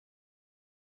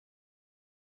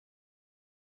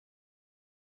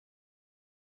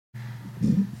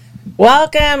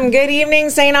Welcome. Good evening,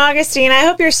 St. Augustine. I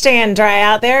hope you're staying dry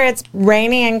out there. It's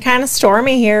rainy and kind of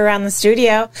stormy here around the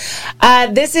studio.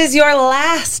 This is your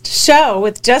last show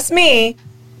with just me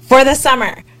for the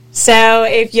summer. So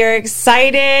if you're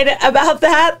excited about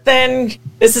that, then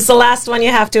this is the last one you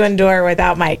have to endure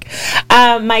without Mike.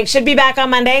 Mike should be back on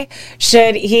Monday.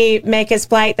 Should he make his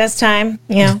flight this time?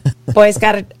 You know, boy's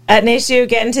got an issue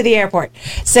getting to the airport.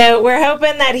 So we're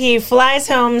hoping that he flies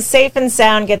home safe and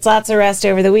sound, gets lots of rest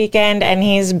over the weekend, and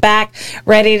he's back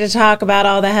ready to talk about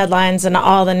all the headlines and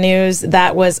all the news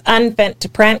that was unfit to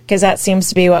print, because that seems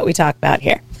to be what we talk about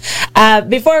here.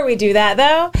 Before we do that,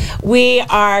 though, we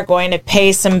are going to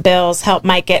pay some bills, help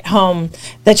Mike get home.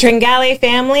 The Tringali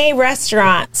family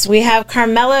restaurants. We have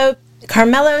Carmelo's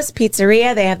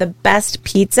Pizzeria. They have the best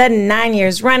pizza, 9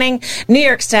 years running. New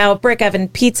York style brick oven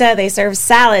pizza. They serve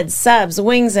salads, subs,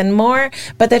 wings, and more.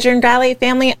 But the Tringali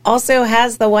family also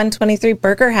has the 123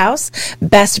 Burger House.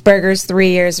 Best burgers, 3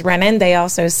 years running. They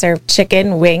also serve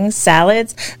chicken, wings,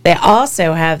 salads. They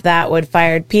also have that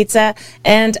wood-fired pizza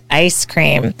and ice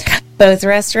cream. Both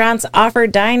restaurants offer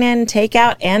dine-in,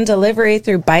 takeout, and delivery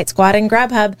through Bite Squad and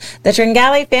Grubhub. The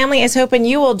Tringali family is hoping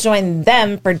you will join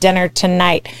them for dinner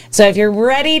tonight. So if you're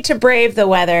ready to brave the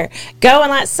weather, go and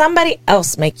let somebody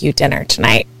else make you dinner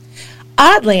tonight.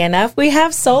 Oddly enough, we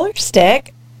have Solar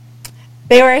Stik.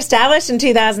 They were established in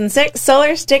 2006.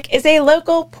 Solar Stik is a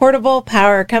local portable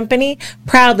power company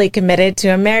proudly committed to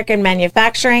American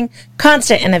manufacturing,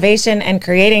 constant innovation, and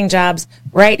creating jobs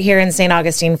right here in St.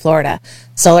 Augustine, Florida.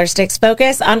 Solar Stik's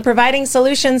focus on providing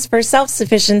solutions for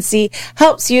self-sufficiency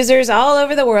helps users all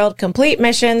over the world complete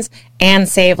missions and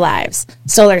save lives.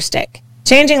 Solar Stik,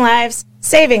 changing lives,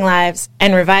 saving lives,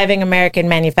 and reviving American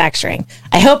manufacturing.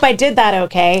 I hope I did that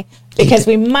okay, because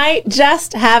we might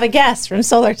just have a guest from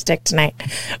Solar Stik tonight.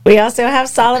 We also have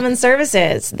Solomon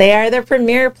Services. They are the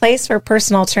premier place for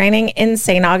personal training in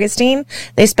St. Augustine.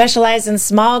 They specialize in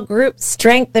small group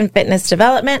strength and fitness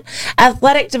development,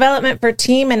 athletic development for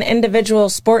team and individual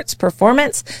sports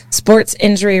performance, sports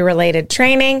injury-related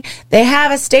training. They have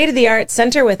a state-of-the-art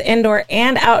center with indoor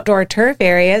and outdoor turf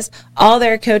areas. All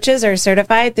their coaches are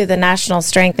certified through the National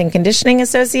Strength and Conditioning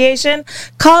Association.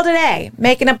 Call today.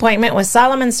 Make an appointment with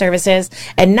Solomon Services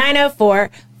at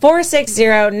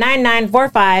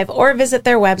 904-460-9945 or visit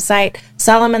their website,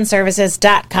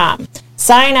 solomonservices.com.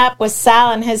 Sign up with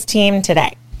Sal and his team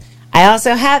today. I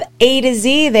also have A to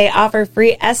Z. They offer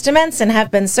free estimates and have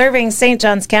been serving St.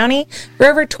 Johns County for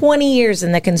over 20 years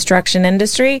in the construction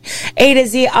industry. A to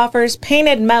Z offers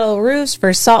painted metal roofs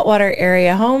for saltwater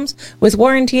area homes with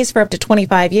warranties for up to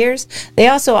 25 years. They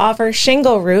also offer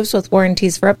shingle roofs with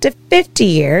warranties for up to 50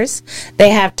 years. They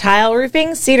have tile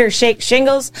roofing, cedar shake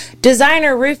shingles,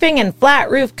 designer roofing, and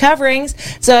flat roof coverings.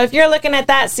 So if you're looking at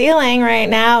that ceiling right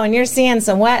now and you're seeing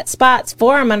some wet spots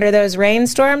form under those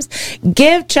rainstorms,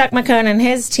 give Chuck McCone and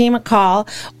his team a call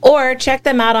or check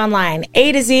them out online,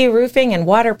 A to Z roofing and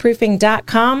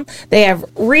waterproofing.com. They have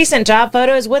recent job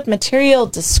photos with material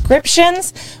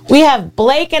descriptions. We have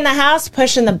Blake in the house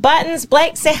pushing the buttons.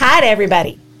 Blake, say hi to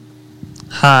everybody.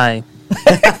 Hi.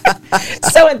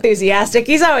 So enthusiastic.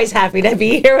 He's always happy to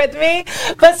be here with me.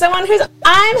 But someone who's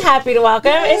I'm happy to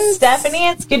welcome is Stephanie.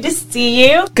 It's good to see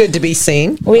you. Good to be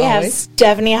seen. We have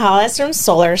Stephanie Hollis from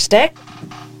Solar Stik.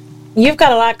 You've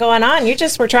got a lot going on. You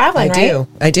just were traveling, right?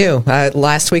 I do.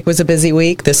 Last week was a busy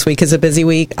week. This week is a busy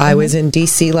week. Mm-hmm. I was in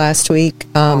D.C. last week.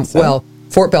 Awesome. Well,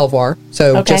 Fort Belvoir,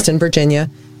 so just in Virginia,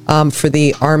 for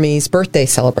the Army's birthday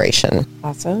celebration.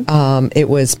 Awesome. It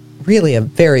was really a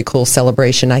very cool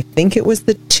celebration. I think it was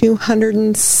the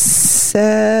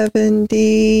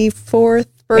 274th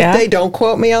birthday. Yeah. Don't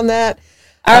quote me on that.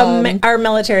 Our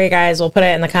military guys will put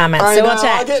it in the comments. So we'll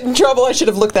check. I'll get in trouble. I should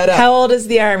have looked that up. How old is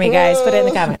the Army, guys? Put it in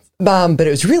the comments. But it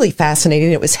was really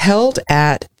fascinating. It was held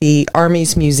at the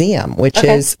Army's Museum, which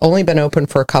has only been open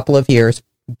for a couple of years.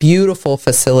 Beautiful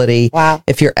facility. Wow.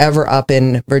 If you're ever up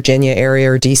in Virginia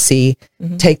area or DC,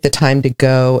 take the time to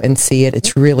go and see it.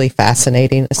 It's really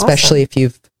fascinating, especially if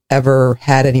you've ever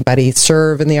had anybody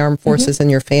serve in the armed forces in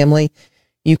your family.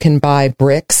 You can buy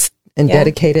bricks and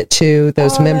dedicate it to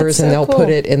those members, and they'll put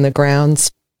it in the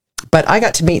grounds. But I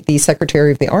got to meet the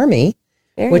Secretary of the Army,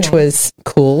 which was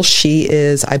cool. She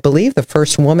is, I believe, the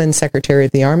first woman Secretary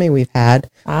of the Army we've had,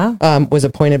 was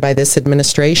appointed by this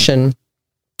administration.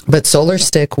 But Solar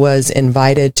Stik was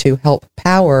invited to help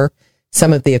power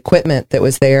some of the equipment that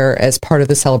was there as part of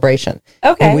the celebration.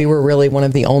 Okay. And we were really one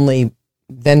of the only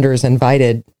vendors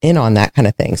invited in on that kind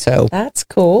of thing. So that's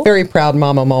cool. Very proud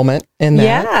mama moment in that.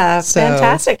 Yeah,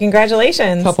 fantastic.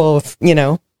 Congratulations. A couple of,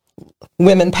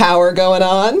 women power going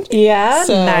on. Yeah,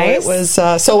 so nice. It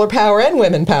was solar power and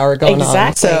women power going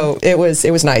on. So it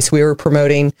was nice. We were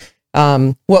promoting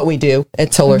what we do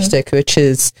at Solar Stik, which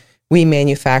is we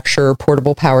manufacture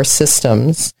portable power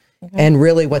systems. And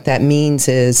really what that means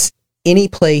is any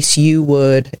place you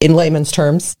would, in layman's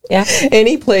terms,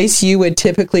 any place you would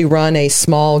typically run a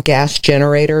small gas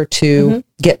generator to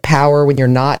get power when you're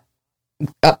not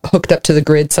hooked up to the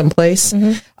grid someplace,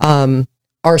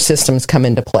 our systems come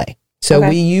into play. So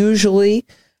we usually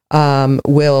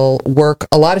will work,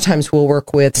 a lot of times we'll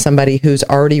work with somebody who's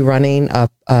already running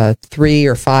a 3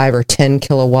 or 5 or 10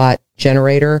 kilowatt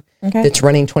generator that's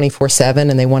running 24/7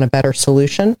 and they want a better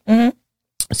solution.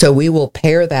 So we will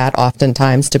pair that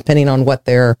oftentimes, depending on what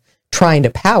they're trying to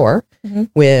power,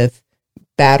 with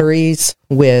batteries,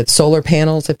 with solar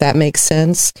panels, if that makes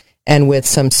sense, and with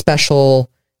some special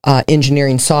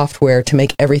engineering software to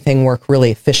make everything work really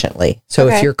efficiently. So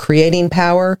if you're creating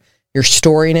power, you're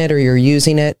storing it or you're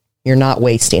using it, you're not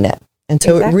wasting it. And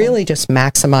so it really just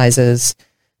maximizes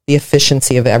the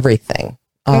efficiency of everything,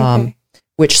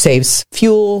 which saves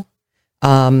fuel.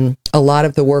 A lot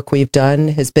of the work we've done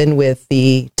has been with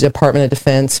the Department of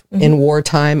Defense in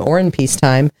wartime or in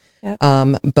peacetime.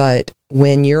 But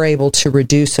when you're able to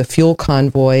reduce a fuel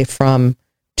convoy from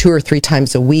 2 or 3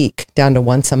 times a week down to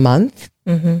once a month,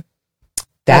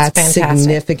 that's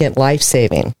significant life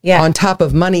saving. On top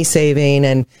of money saving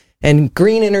and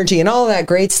green energy and all that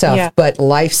great stuff, but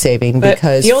life saving,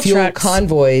 because fuel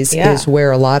convoys is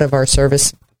where a lot of our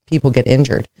service people get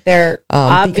injured. They're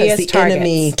obvious because the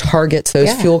enemy targets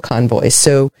those fuel convoys.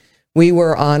 So we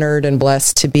were honored and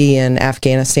blessed to be in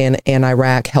Afghanistan and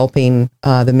Iraq helping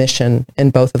the mission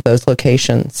in both of those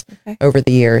locations over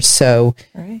the years. So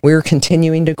we're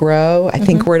continuing to grow. I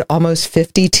think we're at almost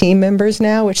 50 team members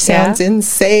now, which sounds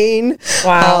insane.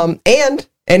 Wow. And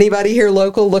anybody here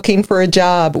local looking for a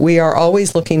job, we are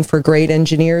always looking for great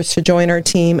engineers to join our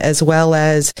team, as well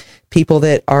as people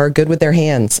that are good with their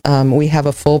hands. We have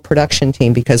a full production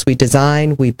team because we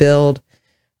design, we build,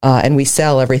 and we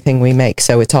sell everything we make.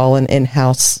 So it's all an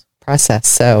in-house process.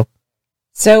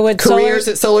 So would careers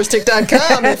at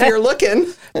solarstik.com if you're looking.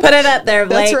 Put it up there,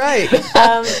 Blake.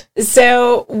 That's right.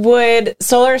 So would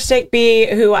Solar Stik be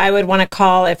who I would want to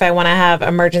call if I want to have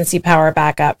emergency power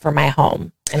backup for my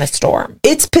home in a storm?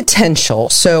 It's potential.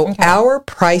 So our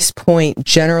price point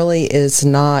generally is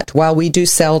not, while we do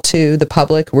sell to the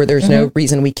public where there's no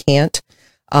reason we can't,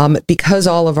 because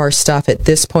all of our stuff at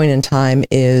this point in time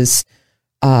is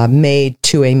made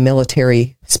to a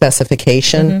military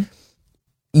specification,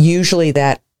 usually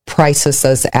that prices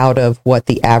us out of what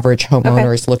the average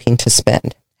homeowner is looking to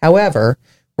spend. However,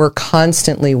 we're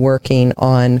constantly working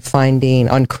on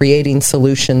creating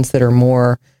solutions that are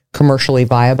more commercially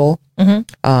viable.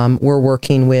 We're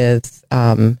working with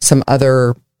some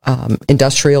other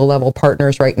industrial level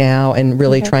partners right now and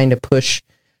really trying to push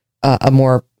a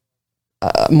more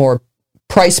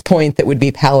price point that would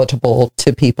be palatable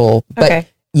to people. But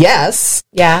yes,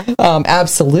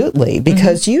 absolutely.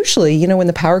 Because usually, when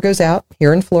the power goes out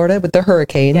here in Florida with the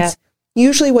hurricanes,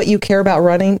 usually what you care about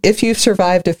running, if you've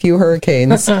survived a few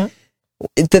hurricanes,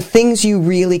 the things you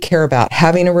really care about,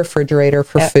 having a refrigerator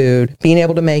for food, being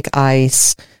able to make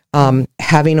ice,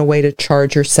 having a way to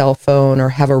charge your cell phone or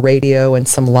have a radio and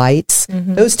some lights,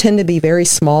 those tend to be very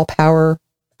small power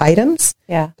items.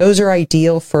 Those are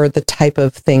ideal for the type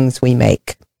of things we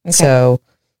make. So,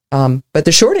 but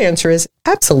the short answer is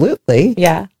absolutely.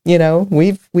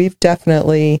 We've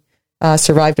definitely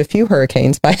survived a few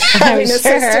hurricanes by having a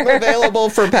system available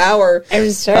for power.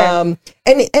 I'm sure.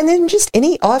 And then just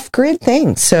any off-grid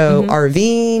thing. So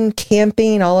RVing,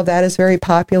 camping, all of that is very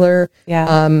popular.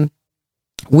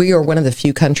 We are one of the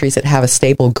few countries that have a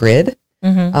stable grid.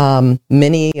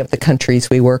 Many of the countries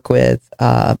we work with,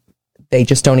 they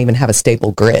just don't even have a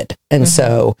stable grid. And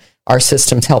so our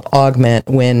systems help augment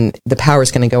when the power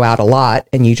is going to go out a lot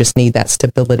and you just need that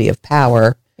stability of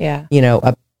power.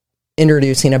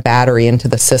 Introducing a battery into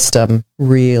the system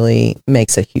really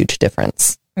makes a huge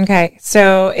difference. Okay.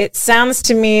 So it sounds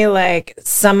to me like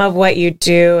some of what you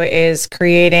do is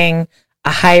creating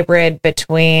a hybrid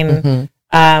between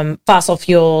fossil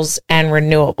fuels and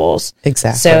renewables.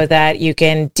 Exactly. So that you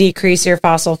can decrease your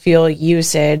fossil fuel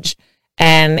usage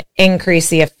and increase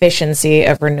the efficiency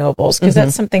of renewables. Because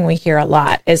that's something we hear a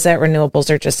lot, is that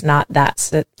renewables are just not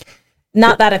that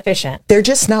efficient. They're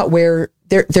just not where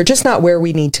they're just not where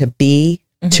we need to be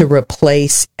to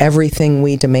replace everything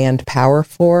we demand power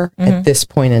for at this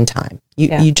point in time.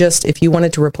 You just, if you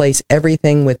wanted to replace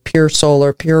everything with pure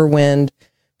solar, pure wind,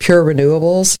 pure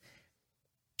renewables,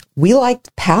 we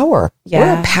like power.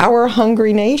 We're a power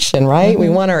hungry nation, right? We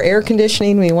want our air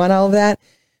conditioning. We want all of that.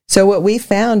 So what we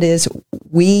found is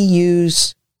we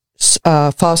use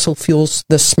fossil fuels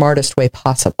the smartest way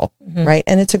possible, right?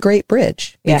 And it's a great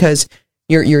bridge because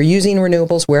you're using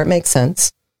renewables where it makes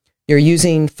sense. You're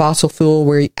using fossil fuel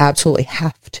where you absolutely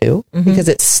have to because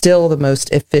it's still the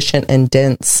most efficient and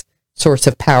dense source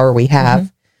of power we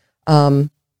have. And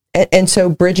so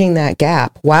bridging that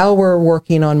gap while we're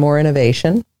working on more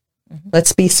innovation,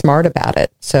 let's be smart about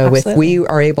it. So if we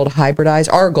are able to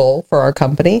hybridize, our goal for our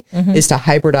company is to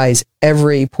hybridize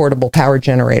every portable power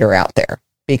generator out there.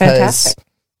 Because,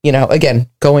 you know, again,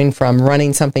 going from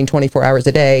running something 24 hours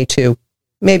a day to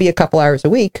maybe a couple hours a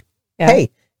week, hey,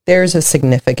 there's a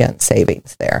significant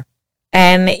savings there.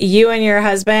 And you and your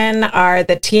husband are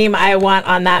the team I want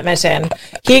on that mission.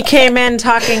 He came in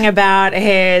talking about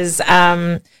his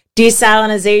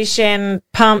desalination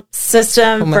pump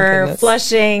system for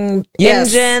flushing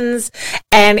engines.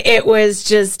 And it was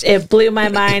just, it blew my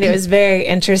mind. It was very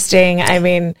interesting. I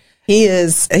mean, he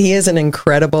is an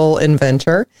incredible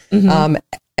inventor.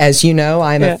 As you know,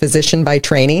 I'm a physician by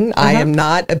training. I am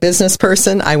not a business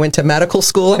person. I went to medical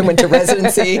school. I went to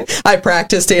residency. I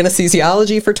practiced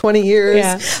anesthesiology for 20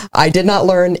 years. I did not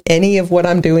learn any of what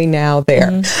I'm doing now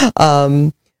there.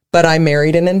 But I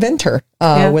married an inventor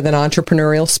with an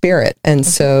entrepreneurial spirit. And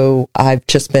so I've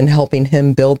just been helping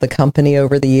him build the company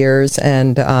over the years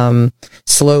and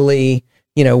slowly,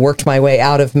 you know, worked my way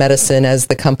out of medicine as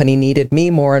the company needed me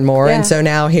more and more. And so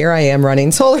now here I am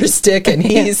running Solar Stik, and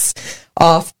he's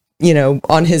off, you know,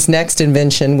 on his next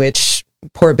invention, which,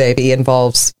 poor baby,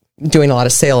 involves doing a lot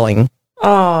of sailing.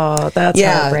 Oh, that's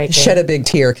heartbreaking. Shed a big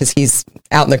tear because he's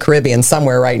out in the Caribbean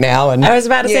somewhere right now. And I was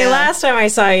about to say, last time I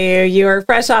saw you, you were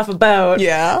fresh off a boat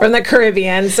from the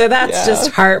Caribbean. So that's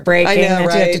just heartbreaking that you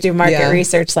have to do market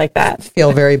research like that.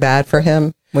 Feel very bad for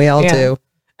him. We all do.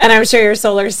 And I'm sure your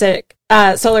Solar Stik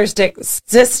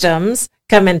systems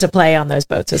come into play on those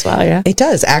boats as well. Yeah, it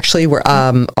does. Actually, we're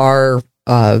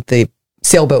the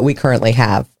sailboat we currently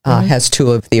have has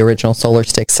two of the original Solar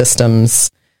Stik systems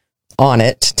on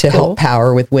it to help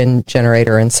power with wind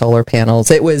generator and solar panels.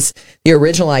 It was, the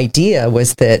original idea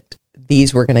was that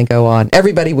these were going to go on.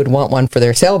 Everybody would want one for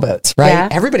their sailboats, right? Yeah.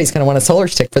 Everybody's going to want a Solar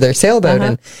Stik for their sailboat.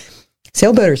 And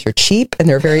sailboaters are cheap and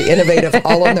they're very innovative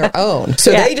all on their own.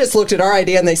 So they just looked at our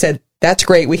idea and they said, that's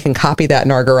great. We can copy that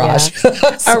in our garage. So,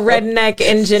 a redneck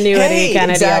ingenuity kind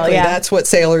of deal. Yeah. That's what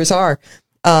sailors are.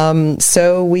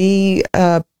 So we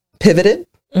pivoted.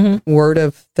 Word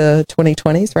of the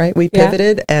 2020s, right? We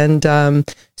pivoted and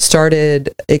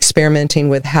started experimenting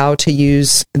with how to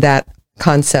use that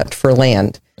concept for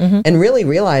land and really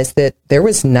realized that there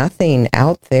was nothing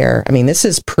out there. I mean, this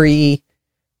is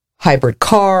pre-hybrid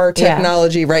car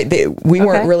technology, right? We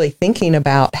weren't really thinking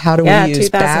about how do we use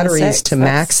batteries to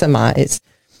maximize.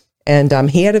 And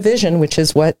he had a vision, which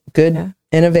is what good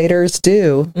innovators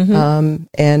do.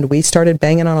 And we started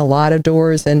banging on a lot of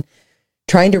doors and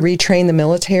trying to retrain the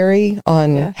military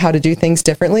on how to do things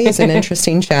differently is an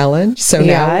interesting challenge. So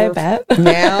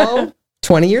now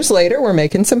 20 years later, we're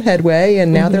making some headway,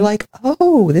 and now they're like,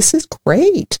 oh, this is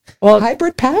great. Well,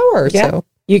 hybrid power. So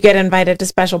you get invited to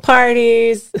special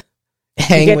parties.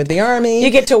 Hang with the Army. You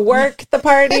get to work the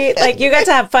party. Like, you got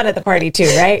to have fun at the party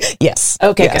too, right? Yes.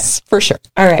 Okay, yes, for sure.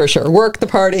 All right. For sure. Work the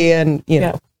party and, you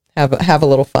know, have a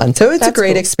little fun. So it's a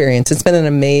great experience. It's been an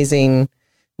amazing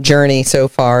journey so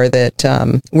far that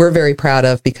we're very proud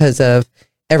of because of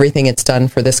everything it's done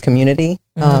for this community,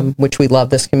 which we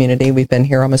love this community. We've been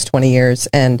here almost 20 years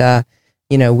and,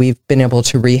 you know, we've been able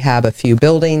to rehab a few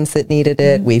buildings that needed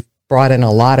it. We've brought in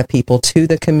a lot of people to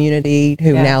the community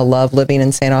who now love living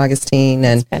in St. Augustine.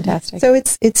 And fantastic. So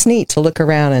it's neat to look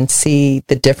around and see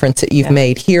the difference that you've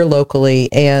made here locally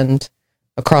and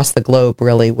across the globe,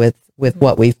 really, with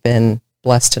what we've been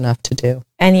blessed enough to do.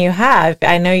 And you have.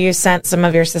 I know you sent some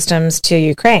of your systems to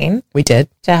Ukraine. We did.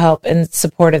 To help in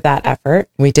support of that effort.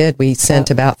 We did. We sent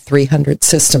about 300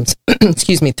 systems,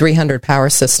 300 power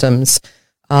systems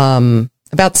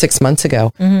about 6 months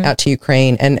ago out to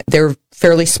Ukraine. And they're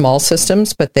fairly small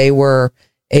systems, but they're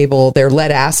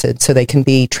lead acid, so they can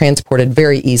be transported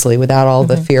very easily without all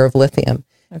the fear of lithium.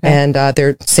 Okay. And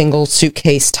they're single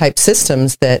suitcase type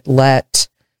systems that let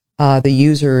the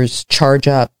users charge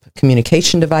up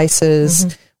communication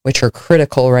devices, which are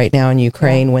critical right now in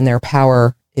Ukraine when their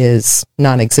power is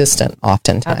non-existent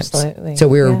oftentimes. Absolutely. So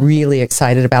we were really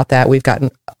excited about that. We've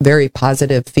gotten very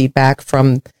positive feedback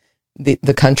from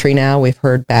the country now. We've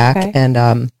heard back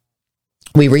and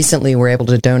we recently were able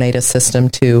to donate a system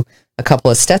to a couple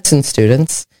of Stetson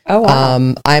students. Oh,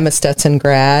 wow. I'm a Stetson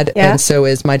grad, and so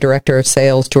is my director of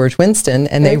sales, George Winston,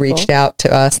 and they reached out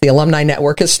to us. The alumni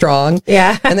network is strong.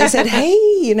 Yeah. And they said,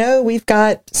 hey, we've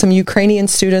got some Ukrainian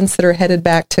students that are headed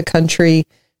back to country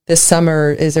this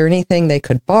summer. Is there anything they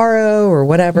could borrow or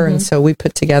whatever? And so we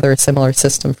put together a similar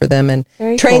system for them and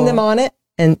train them on it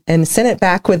and send it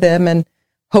back with them. And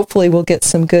hopefully we'll get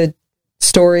some good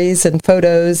stories and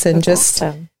photos and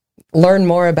learn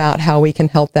more about how we can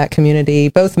help that community,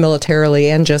 both militarily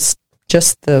and just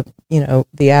the,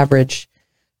 the average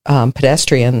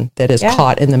pedestrian that is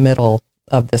caught in the middle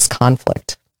of this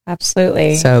conflict.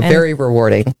 Absolutely. So very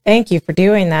rewarding. Thank you for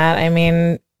doing that. I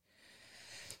mean,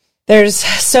 there's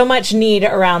so much need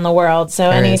around the world. So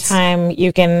anytime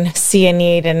you can see a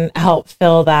need and help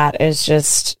fill that is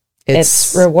just,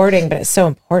 it's rewarding, but it's so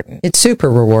important. It's super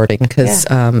rewarding because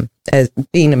as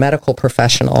being a medical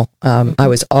professional, I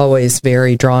was always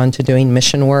very drawn to doing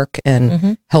mission work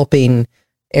and helping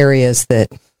areas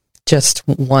that just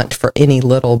want for any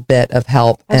little bit of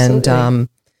help. Absolutely.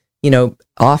 And,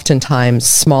 oftentimes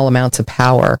small amounts of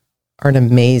power are an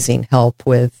amazing help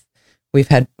with. We've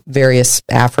had various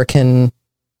African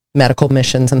medical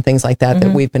missions and things like that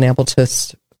that we've been able to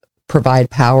provide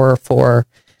power for.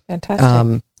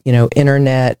 Fantastic.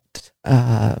 Internet,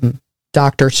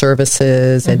 doctor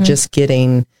services, and just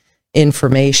getting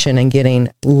information and getting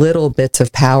little bits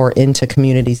of power into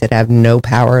communities that have no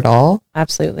power at all.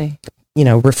 Absolutely.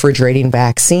 Refrigerating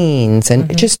vaccines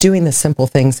and just doing the simple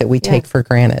things that we take for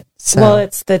granted. So, well,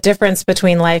 it's the difference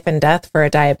between life and death for a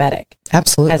diabetic.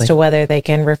 Absolutely. As to whether they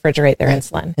can refrigerate their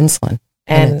insulin.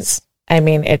 And I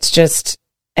mean, it's just,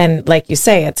 and like you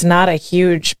say, it's not a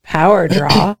huge power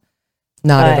draw.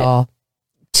 Not at all.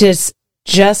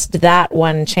 Just that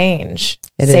one change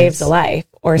saves a life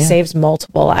or saves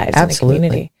multiple lives in the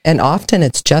community. And often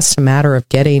it's just a matter of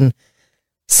getting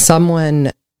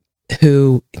someone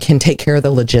who can take care of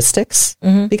the logistics.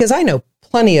 Because I know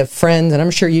plenty of friends, and I'm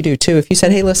sure you do too. If you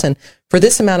said, hey, listen, for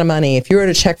this amount of money, if you were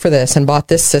to check for this and bought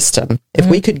this system, if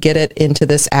we could get it into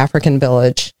this African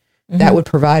village, that would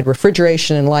provide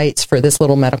refrigeration and lights for this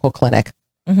little medical clinic.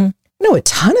 I know a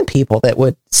ton of people that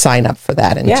would sign up for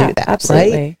that and do that.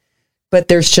 Absolutely. Right? But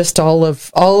there's just all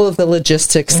of the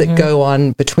logistics that go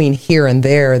on between here and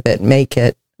there that make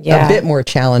it a bit more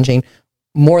challenging,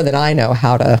 more than I know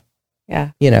how to,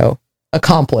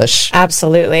 accomplish.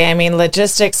 Absolutely. I mean,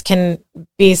 logistics can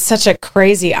be such a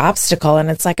crazy obstacle,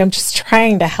 and it's like, I'm just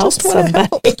trying to help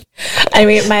somebody. I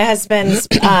mean, my husband's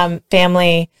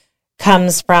family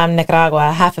comes from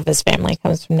Nicaragua. Half of his family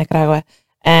comes from Nicaragua.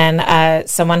 And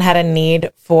someone had a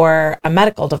need for a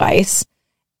medical device,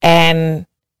 and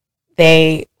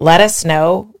they let us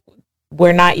know.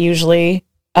 We're not usually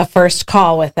a first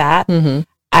call with that.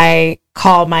 I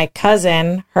call my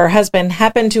cousin. Her husband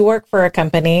happened to work for a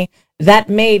company that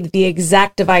made the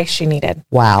exact device she needed.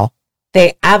 Wow.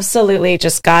 They absolutely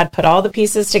just, God put all the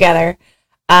pieces together.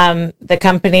 The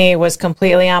company was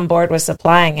completely on board with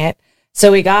supplying it.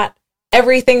 So we got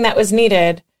everything that was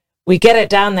needed. We get it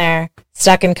down there,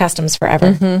 stuck in customs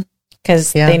forever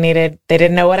because they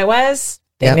didn't know what it was.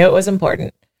 They knew it was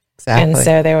important. Exactly. And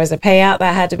so there was a payout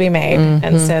that had to be made.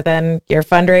 And so then you're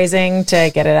fundraising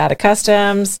to get it out of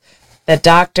customs. The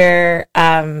doctor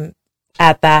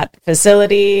at that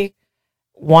facility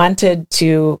wanted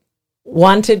to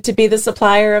be the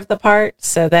supplier of the part.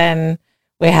 So then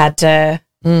we had to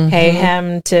pay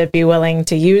him to be willing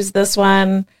to use this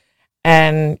one.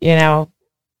 And,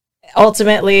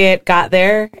 ultimately it got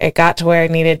there. It got to where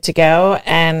it needed to go,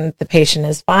 and the patient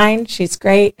is fine. She's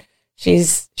great. She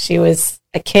was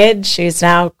a kid. She's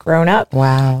now grown up.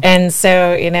 Wow. And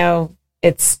so,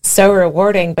 it's so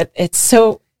rewarding, but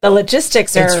the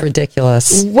logistics are... It's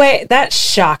ridiculous. That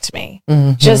shocked me.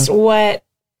 Just what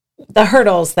the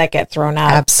hurdles that get thrown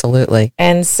out. Absolutely.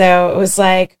 And so it was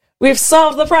like, we've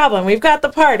solved the problem. We've got the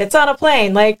part. It's on a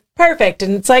plane. Like, perfect.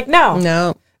 And it's like,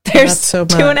 no. There's so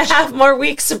 2.5 more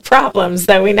weeks of problems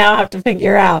that we now have to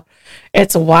figure out.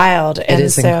 It's wild. It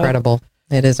is incredible.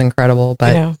 It is incredible.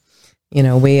 But,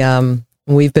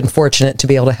 we've been fortunate to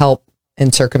be able to help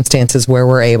in circumstances where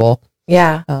we're able.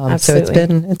 Yeah. So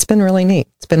it's been really neat.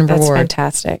 It's been a reward. That's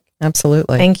fantastic.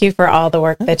 Absolutely. Thank you for all the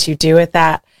work that you do with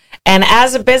that. And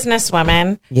as a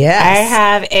businesswoman, yes, I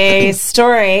have a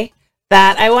story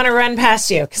that I want to run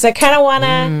past you because I kind of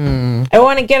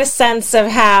want to get a sense of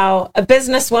how a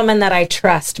businesswoman that I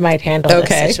trust might handle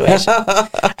this situation. All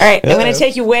right, I'm going to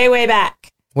take you way, way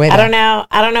back. I don't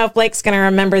know if Blake's going to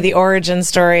remember the origin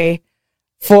story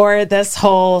for this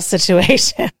whole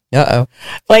situation.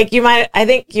 Blake, I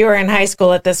think you were in high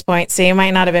school at this point, so you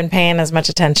might not have been paying as much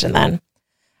attention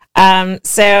then.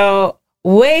 So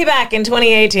way back in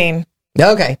 2018.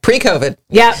 Okay, pre-COVID.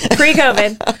 Yeah,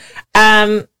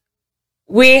 pre-COVID.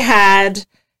 We had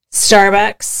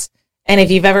Starbucks And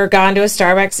if you've ever gone to a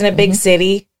Starbucks in a big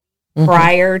city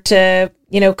prior to,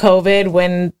 COVID,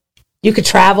 when you could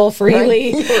travel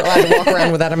freely. Right. You're allowed to walk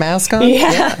around without a mask on.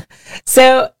 Yeah.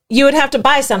 So you would have to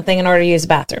buy something in order to use a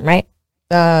bathroom, right?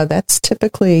 That's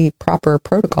typically proper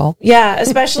protocol. Yeah,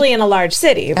 especially in a large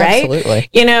city, right? Absolutely.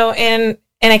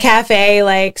 In a cafe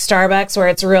like Starbucks, where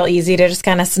it's real easy to just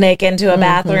kind of snake into a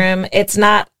bathroom, it's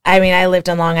not, I lived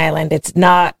in Long Island. It's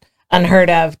not unheard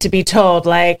of to be told,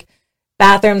 like,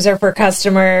 bathrooms are for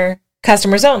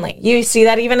customers only. You see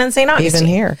that even in St. Augustine. Even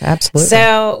here, absolutely.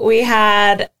 So we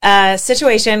had a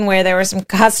situation where there were some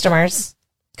customers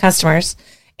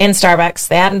in Starbucks.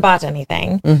 They hadn't bought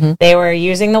anything. They were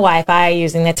using the Wi-Fi,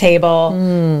 using the table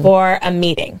for a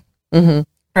meeting,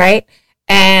 right?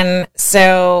 And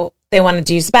so they wanted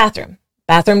to use the bathroom.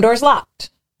 Bathroom door's locked.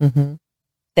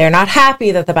 They're not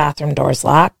happy that the bathroom door's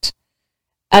locked.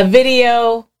 A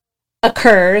video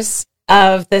occurs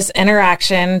of this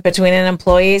interaction between an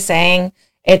employee saying,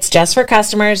 it's just for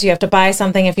customers. You have to buy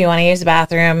something if you want to use the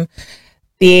bathroom.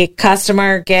 The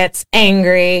customer gets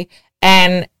angry,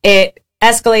 and it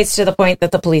escalates to the point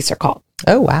that the police are called.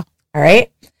 Oh, wow. All right.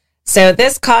 So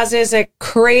this causes a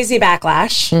crazy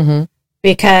backlash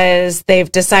because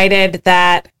they've decided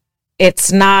that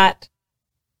it's not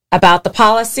about the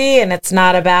policy and it's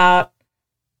not about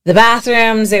the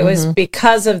bathrooms. It was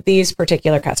because of these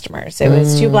particular customers. It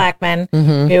was two black men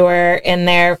who were in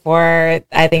there for,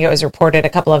 I think it was reported, a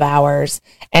couple of hours.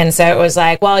 And so it was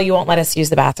like, well, you won't let us use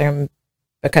the bathroom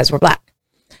because we're black.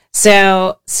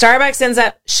 So Starbucks ends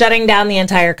up shutting down the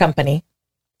entire company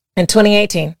in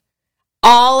 2018.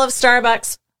 All of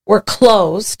Starbucks were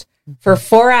closed for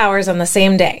 4 hours on the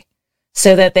same day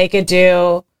so that they could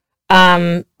do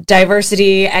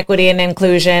diversity, equity, and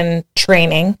inclusion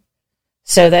training,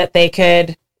 so that they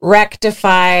could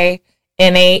rectify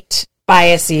innate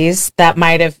biases that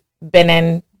might have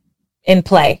been in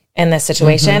play in this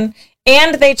situation.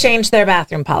 And they changed their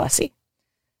bathroom policy.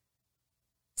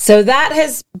 So that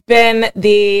has been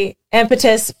the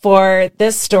impetus for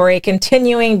this story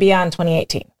continuing beyond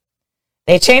 2018.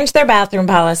 They changed their bathroom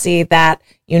policy that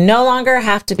you no longer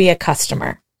have to be a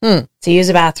customer to use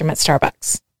a bathroom at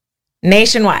Starbucks.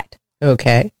 Nationwide.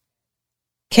 Okay.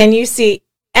 Can you see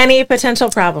any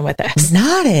potential problem with this?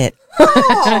 Not at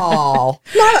all.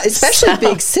 Not, especially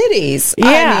big cities.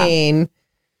 Yeah. I mean.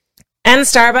 And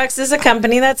Starbucks is a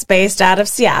company that's based out of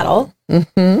Seattle.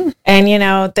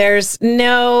 And, there's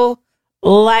no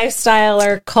lifestyle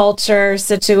or culture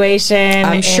situation.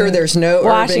 I'm sure there's no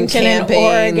Washington urban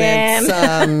campaign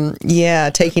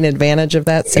that's, taking advantage of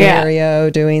that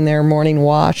scenario, doing their morning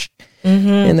wash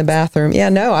in the bathroom. Yeah,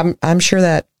 no, I'm sure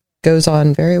that goes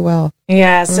on very well.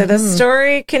 Yeah, so the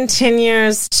story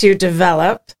continues to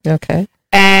develop. Okay.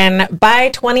 And by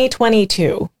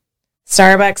 2022,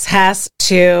 Starbucks has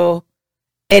to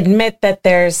admit that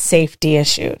there's safety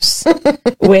issues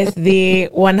with the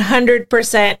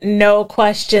 100% no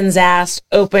questions asked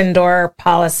open door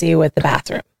policy with the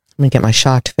bathroom. Let me get my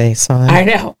shocked face on. I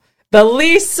know. The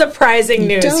least surprising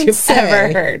news you've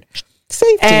ever heard.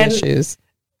 Safety issues.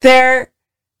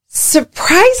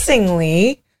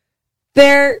 Surprisingly,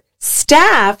 their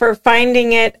staff are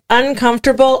finding it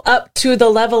uncomfortable up to the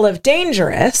level of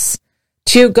dangerous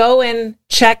to go and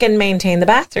check and maintain the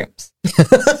bathrooms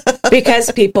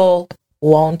because people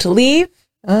won't leave.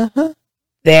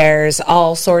 There's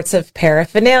all sorts of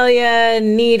paraphernalia,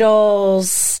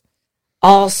 needles,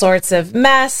 all sorts of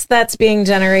mess that's being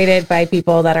generated by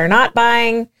people that are not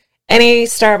buying any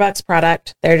Starbucks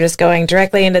product. They're just going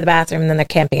directly into the bathroom and then they're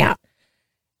camping out.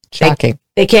 Shocking.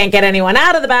 They can't get anyone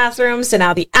out of the bathroom, so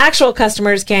now the actual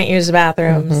customers can't use the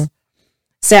bathrooms.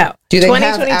 So, do they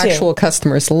have actual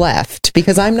customers left?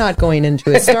 Because I'm not going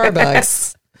into a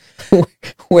Starbucks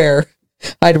where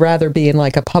I'd rather be in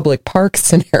like a public park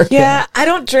scenario. Yeah, I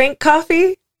don't drink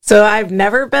coffee, so I've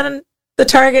never been the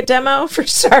target demo for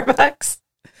Starbucks.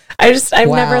 I've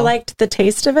never liked the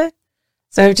taste of it.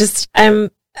 So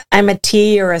I'm a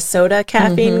tea or a soda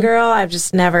caffeine girl. I've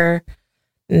just never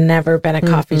been a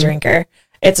coffee drinker.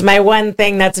 It's my one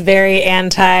thing that's very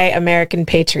anti-American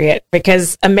patriot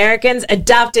because Americans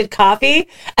adopted coffee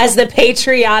as the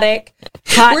patriotic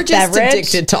hot We're just beverage.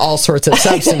 addicted to all sorts of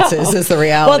substances is the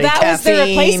reality. Well, that Caffeine, was the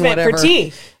replacement whatever. for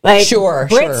tea. Like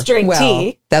Brits drink well,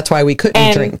 tea. That's why we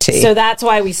couldn't drink tea. So that's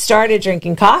why we started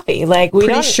drinking coffee. Like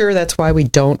Pretty sure that's why we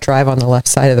don't drive on the left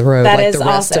side of the road like the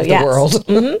rest of the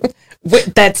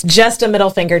world. That's just a middle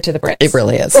finger to the Brits. It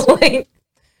really is.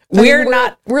 We're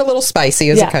a little spicy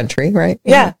as a country, right?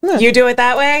 Yeah. You do it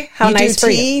that way? How you nice do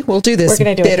tea, for you. We'll do this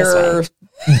bitter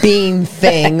bean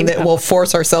thing that we'll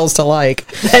force ourselves to like.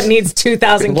 That needs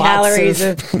 2,000 calories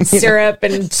of syrup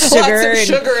and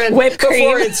sugar and whipped cream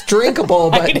before it's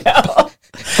drinkable. But I know.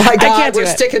 by God, we're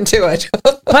sticking to it.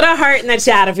 Put a heart in the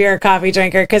chat if you're a coffee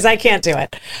drinker, because I can't do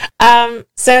it.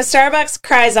 So Starbucks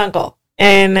cries uncle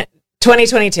in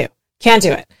 2022. Can't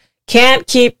do it. Can't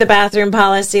keep the bathroom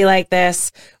policy like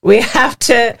this. We have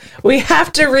to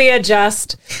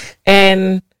readjust.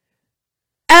 And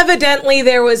evidently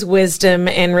there was wisdom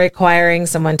in requiring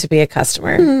someone to be a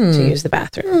customer to use the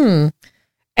bathroom.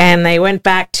 And they went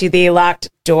back to the locked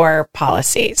door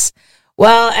policies.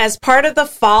 Well, as part of the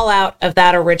fallout of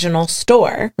that original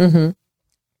store,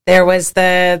 there was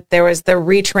the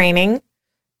retraining,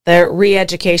 the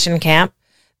re-education camp.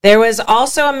 There was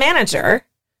also a manager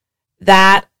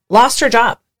that lost her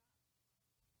job.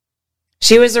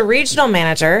 She was a regional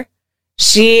manager.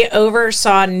 She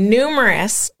oversaw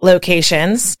numerous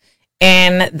locations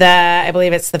in I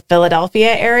believe it's the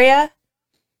Philadelphia area.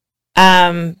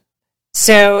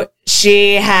 So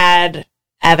she had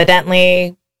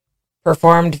evidently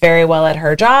performed very well at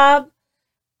her job,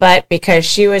 but because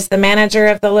she was the manager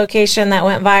of the location that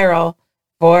went viral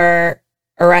for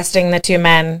arresting the two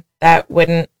men that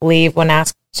wouldn't leave when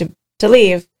asked to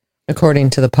leave,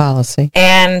 according to the policy,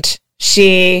 and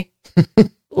she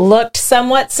looked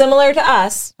somewhat similar to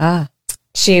us,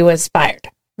 she was fired.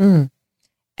 And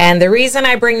the reason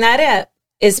I bring that up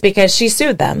is because she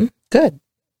sued them. Good.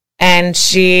 And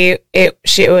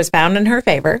it was found in her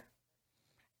favor.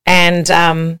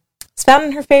 And it's found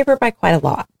in her favor by quite a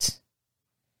lot.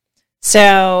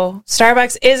 So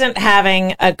Starbucks isn't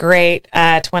having a great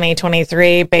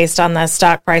 2023 based on the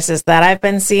stock prices that I've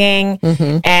been seeing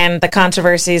and the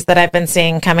controversies that I've been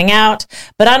seeing coming out.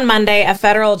 But on Monday, a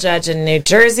federal judge in New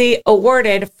Jersey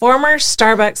awarded former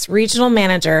Starbucks regional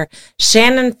manager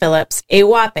Shannon Phillips a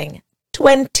whopping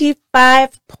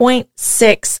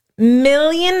 $25.6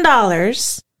 million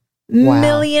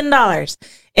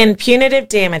in punitive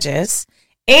damages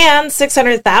and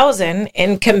 $600,000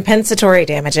 in compensatory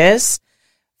damages,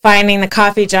 finding the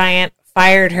coffee giant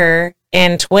fired her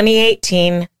in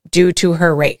 2018 due to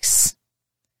her race.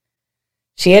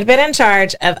 She had been in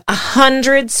charge of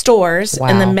 100 stores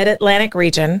in the Mid-Atlantic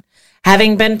region,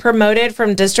 having been promoted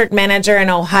from district manager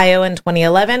in Ohio in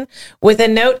 2011 with a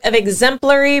note of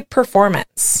exemplary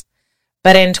performance.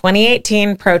 But in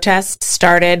 2018, protests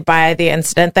started by the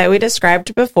incident that we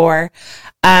described before,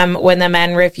 when the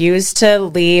men refused to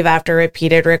leave after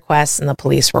repeated requests and the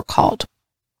police were called.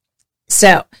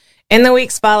 So, in the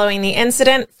weeks following the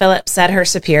incident, Phillips said her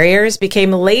superiors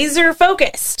became laser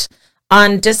focused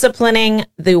on disciplining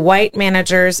the white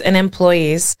managers and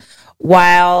employees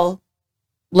while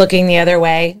looking the other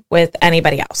way with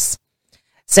anybody else.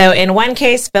 So, in one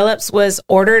case, Phillips was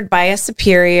ordered by a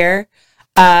superior,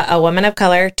 a woman of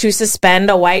color, to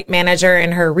suspend a white manager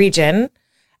in her region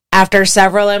after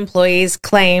several employees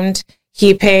claimed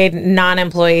he paid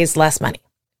non-employees less money.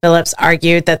 Phillips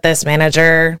argued that this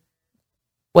manager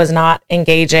was not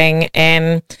engaging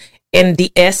in the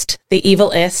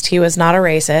evil ist. He was not a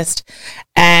racist.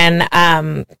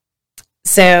 And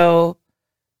so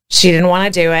she didn't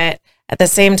want to do it. At the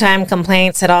same time,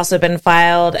 complaints had also been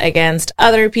filed against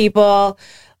other people.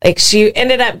 Like, she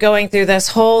ended up going through this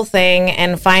whole thing,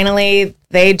 and finally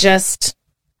they cut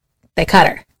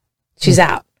her. She's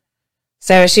out.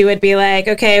 So she would be like,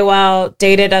 okay, well,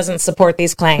 data doesn't support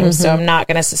these claims, so I'm not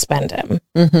going to suspend him.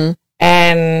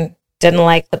 And didn't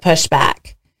like the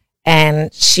pushback.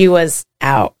 And she was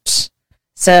out.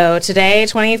 So today,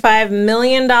 $25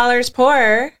 million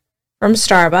poorer from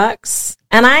Starbucks.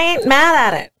 And I ain't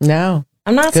mad at it. No.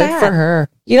 I'm not sad. Good for her.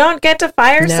 You don't get to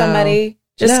fire somebody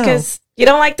just because you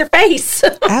don't like their face.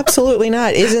 Absolutely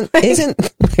not. Wait.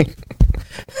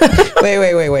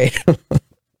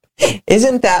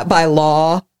 Isn't that by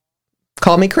law?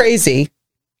 Call me crazy.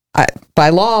 By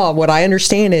law, what I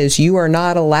understand is you are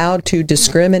not allowed to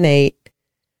discriminate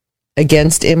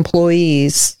against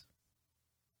employees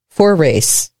for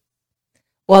race.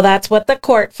 Well, that's what the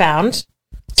court found.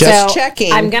 Just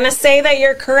checking. I'm going to say that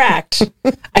you're correct.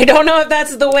 I don't know if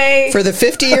that's the way. For the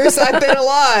 50 years I've been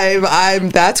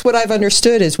alive, that's what I've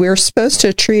understood is we're supposed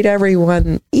to treat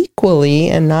everyone equally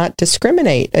and not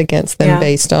discriminate against them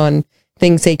based on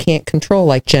things they can't control,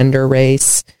 like gender,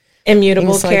 race,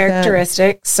 immutable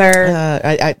characteristics.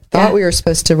 I thought we were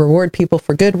supposed to reward people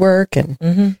for good work.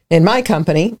 And in my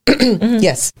company,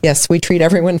 yes, we treat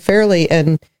everyone fairly.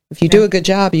 And if you do a good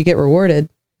job, you get rewarded.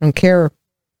 I don't care.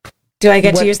 Do I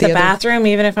get to use the bathroom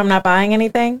even if I'm not buying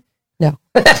anything? No.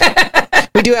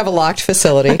 We do have a locked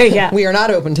facility. We are not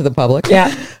open to the public.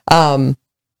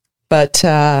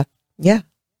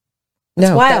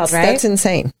 No, wild, right? That's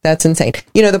insane. That's insane.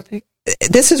 You know,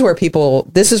 this is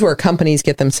where companies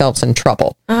get themselves in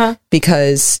trouble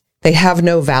because they have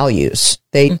no values.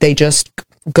 They just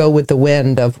go with the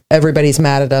wind of everybody's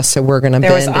mad at us, so we're going to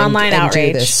bend and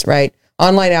do this, right?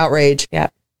 Online outrage. Yeah.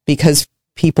 Because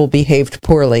people behaved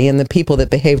poorly, and the people that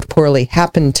behaved poorly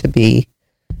happened to be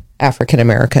African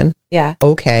American. Yeah.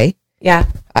 Okay. Yeah.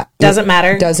 Doesn't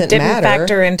matter. Didn't matter.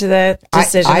 Factor into the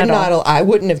decision at all. I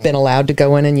wouldn't have been allowed to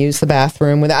go in and use the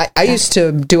bathroom. I used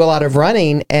to do a lot of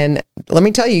running, and let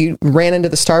me tell you, ran into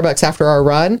the Starbucks after our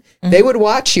run. They would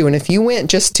watch you, and if you went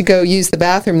just to go use the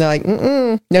bathroom, they're like,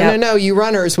 no, you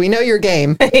runners, we know your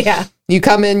game. Yeah. You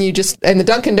come in, and the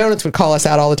Dunkin' Donuts would call us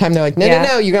out all the time. They're like,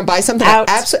 no, you're going to buy something.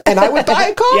 And I would buy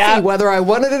a coffee, whether I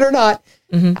wanted it or not.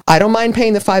 I don't mind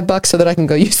paying the $5 so that I can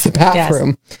go use the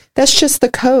bathroom. Yes. That's just the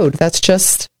code. That's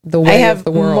just the way of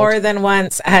the world. I have more than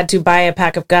once had to buy a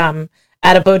pack of gum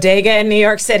at a bodega in New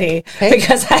York City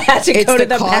because I had to go to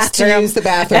the bathroom, to use the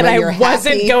bathroom, and I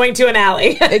wasn't going to an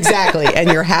alley. Exactly, and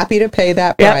you're happy to pay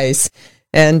that price.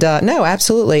 And no,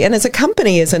 absolutely. And as a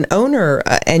company, as an owner,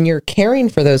 and you're caring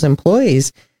for those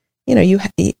employees, you know,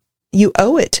 you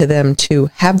owe it to them to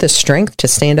have the strength to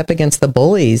stand up against the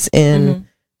bullies in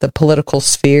the political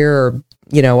sphere, or,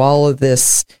 you know, all of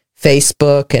this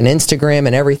Facebook and Instagram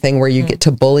and everything where you get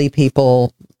to bully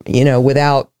people, you know,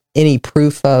 without any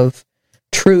proof of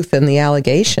truth in the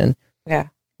allegation. Yeah.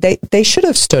 They should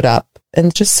have stood up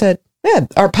and just said, yeah,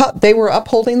 they were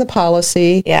upholding the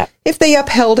policy. Yeah. If they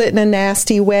upheld it in a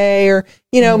nasty way, or,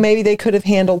 you know, maybe they could have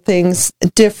handled things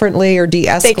differently or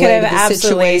de-escalated they could have the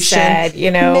absolutely situation. Said,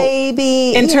 you know,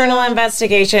 maybe internal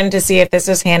investigation to see if this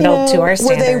was handled to our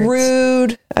standards. Were they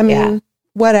rude? I mean,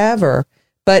 whatever.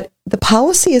 But the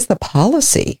policy is the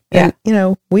policy. Yeah. And, you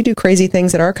know, we do crazy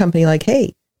things at our company like,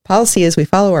 hey, policy is we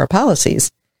follow our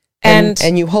policies.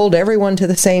 And you hold everyone to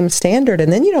the same standard,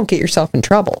 and then you don't get yourself in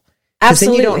trouble. Because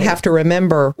then you don't have to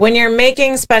remember. When you're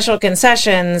making special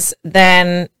concessions,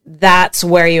 then that's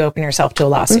where you open yourself to a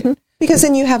lawsuit. Because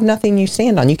then you have nothing you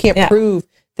stand on. You can't prove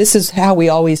this is how we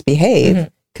always behave.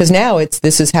 Because now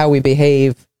this is how we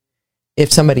behave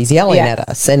if somebody's yelling at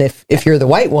us. And if you're the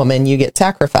white woman, you get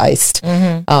sacrificed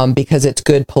because it's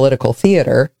good political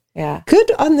theater. Yeah.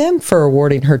 Good on them for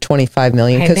awarding her $25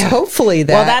 million. Because hopefully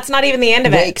that's not even the end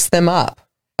of it. Wakes them up.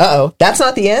 Uh-oh, that's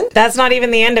not the end? That's not even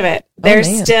the end of it.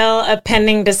 There's still a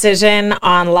pending decision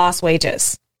on lost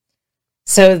wages.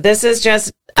 So this is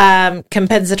just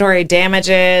compensatory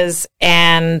damages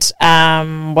and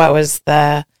what was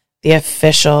the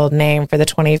official name for the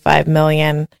 $25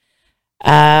 million?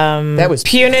 That was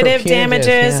punitive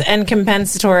damages and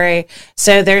compensatory.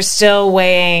 So they're still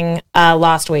weighing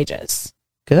lost wages.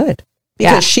 Good.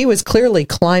 Because she was clearly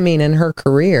climbing in her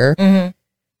career.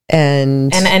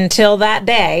 And until that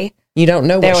day, you don't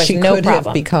know what she could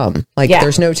have become. Like,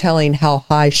 there's no telling how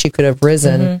high she could have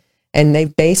risen. And they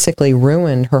basically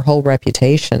ruined her whole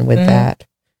reputation with that.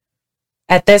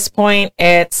 At this point,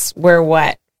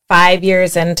 we're 5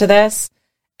 years into this?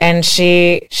 And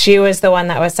she was the one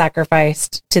that was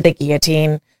sacrificed to the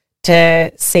guillotine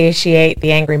to satiate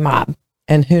the angry mob.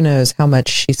 And who knows how much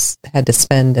she's had to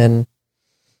spend in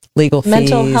legal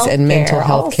fees and mental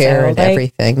health care and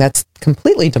everything. That's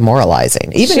completely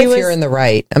demoralizing. Even if you're in the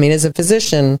right. I mean, as a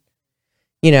physician,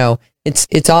 you know,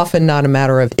 it's often not a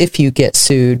matter of if you get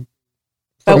sued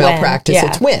for malpractice,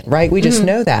 it's when, right? We just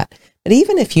know that. But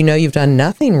even if you know you've done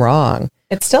nothing wrong,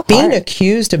 it's still being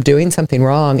accused of doing something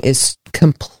wrong is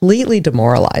completely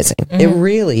demoralizing. It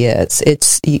really is.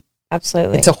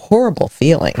 Absolutely. It's a horrible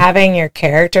feeling. Having your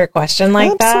character questioned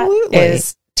like that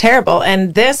is terrible.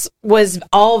 And this was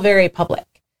all very public.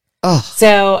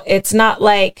 So it's not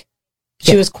like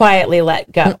she was quietly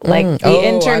let go. Like the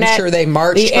internet, I'm sure they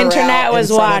marched the internet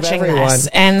was watching this.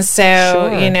 And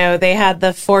so, you know, they had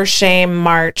the For Shame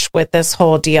march with this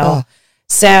whole deal.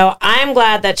 So I'm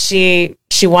glad that she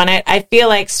won it. I feel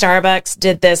like Starbucks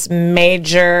did this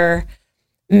major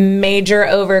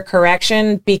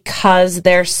overcorrection because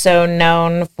they're so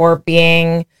known for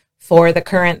being for the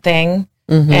current thing.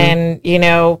 And, you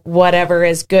know, whatever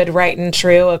is good, right, and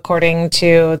true, according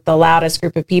to the loudest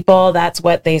group of people, that's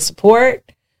what they support.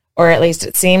 Or at least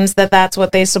it seems that that's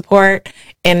what they support,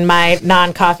 in my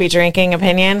non-coffee drinking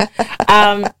opinion.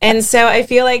 And so I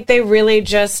feel like they really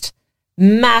just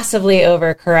massively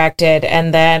overcorrected.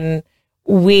 And then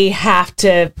we have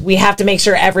to make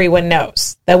sure everyone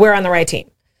knows that we're on the right team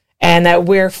and that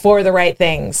we're for the right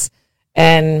things.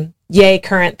 And yay,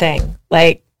 current thing.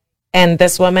 Like, and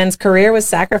this woman's career was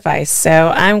sacrificed. So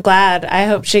I'm glad. I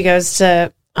hope she goes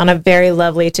on a very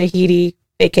lovely Tahiti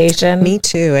vacation. Me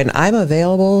too. And I'm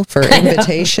available for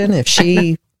invitation if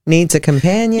she needs a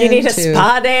companion. You need a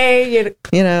spa day.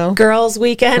 You know, girls'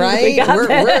 weekend. Right?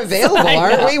 We're available,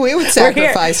 aren't we? We would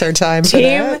sacrifice our time for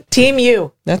that. Team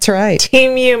you. That's right.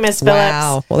 Team you, Miss Phillips.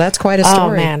 Wow. Well, that's quite a story.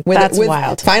 Oh, man. That's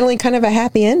wild. Finally kind of a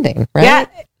happy ending, right? Yeah.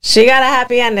 She got a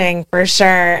happy ending for sure.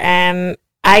 And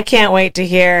I can't wait to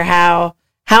hear how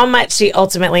much she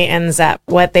ultimately ends up,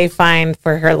 what they find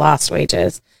for her lost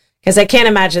wages. Because I can't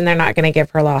imagine they're not going to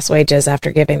give her lost wages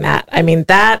after giving that. I mean,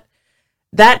 that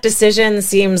decision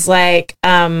seems like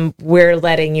we're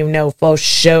letting you know for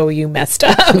sure you messed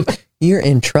up. You're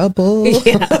in trouble.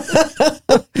 Yeah.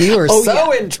 You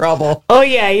are in trouble. Oh,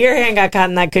 yeah. Your hand got caught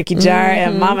in that cookie jar,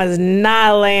 and Mama's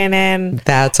not laying in.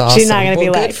 That's awesome. She's not going to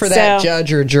be good for that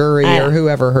judge or jury or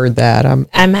whoever heard that. I'm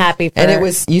happy for and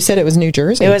her. You said it was New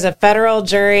Jersey? It was a federal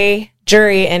jury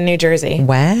in New Jersey.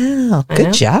 Wow.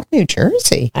 Good job, New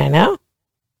Jersey. I know.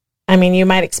 I mean, you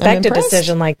might expect a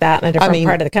decision like that in a different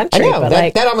part of the country. I know.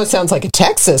 But that almost sounds like a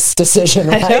Texas decision,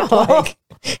 right? Like,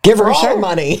 give her all her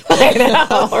money. I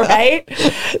know, right?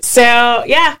 So,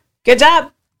 yeah, good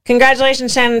job.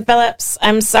 Congratulations, Shannon Phillips.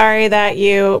 I'm sorry that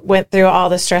you went through all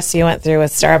the stress you went through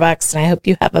with Starbucks, and I hope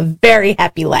you have a very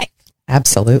happy life.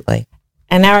 Absolutely.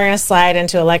 And now we're going to slide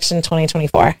into election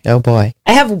 2024. Oh, boy.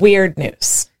 I have weird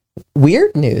news.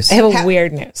 Weird news? I have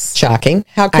weird news. Shocking.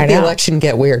 How could the election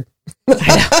get weird?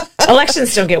 I know.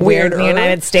 Elections don't get weird in the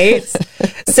United States.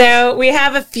 So we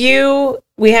have a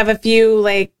few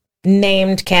like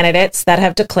named candidates that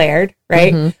have declared,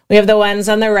 right? Mm-hmm. We have the ones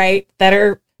on the right that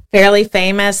are fairly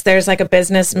famous. There's like a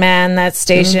businessman that's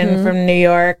stationed from New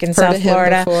York and South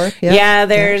Florida. Yep. Yeah,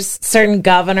 there's certain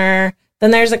governor. Then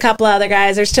there's a couple other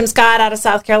guys. There's Tim Scott out of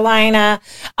South Carolina.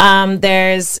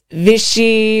 There's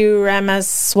Vishy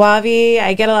Ramaswamy.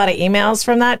 I get a lot of emails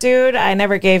from that dude. I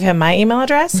never gave him my email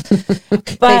address.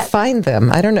 But they find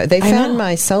them. I don't know. They found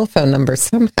my cell phone number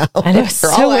somehow. I know.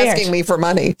 They're all asking me for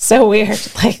money. So weird.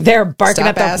 Like they're barking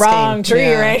up the wrong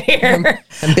tree right here.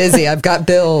 I'm busy. I've got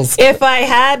bills. If I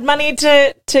had money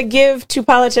to give to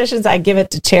politicians, I'd give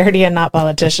it to charity and not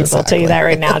politicians. Exactly. I'll tell you that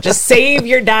right now. Just save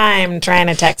your dime trying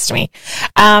to text me.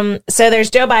 So there's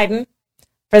Joe Biden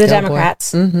for the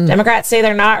Democrats. Mm-hmm. Democrats say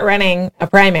they're not running a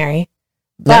primary,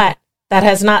 but that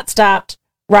has not stopped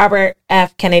Robert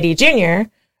F. Kennedy Jr.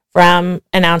 from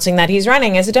announcing that he's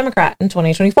running as a Democrat in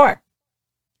 2024.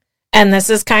 And this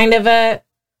is kind of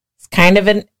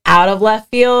an out of left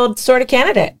field sort of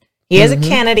candidate. He is a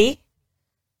Kennedy.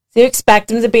 So you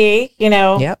expect him to be,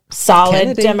 solid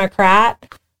Kennedy.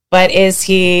 Democrat, but is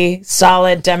he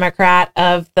solid Democrat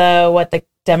of what the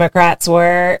Democrats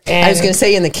were I was going to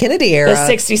say in the Kennedy era, the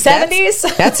 60s,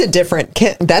 70s. That's a different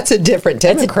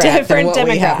Democrat than what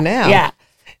we have now. Yeah.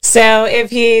 So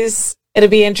it'll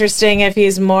be interesting if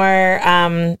he's more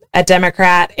a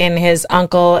Democrat in his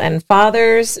uncle and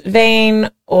father's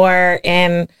vein or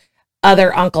in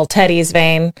other Uncle Teddy's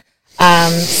vein.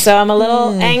 So I'm a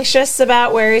little anxious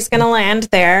about where he's going to land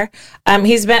there.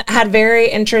 He's had very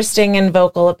interesting and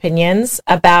vocal opinions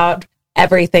about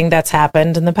everything that's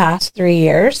happened in the past 3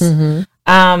 years,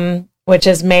 which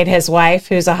has made his wife,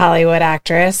 who's a Hollywood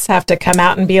actress, have to come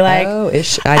out and be like,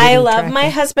 I love my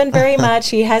husband very much.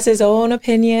 He has his own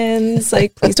opinions.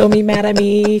 Like, please don't be mad at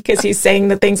me because he's saying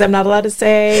the things I'm not allowed to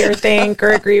say or think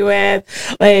or agree with.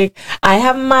 Like, I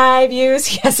have my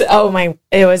views. Yes.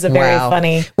 It was a very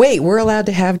funny. Wait, we're allowed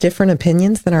to have different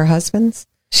opinions than our husbands?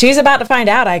 She's about to find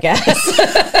out, I guess.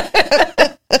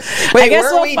 Wait, I guess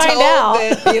we'll find out.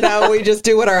 That, we just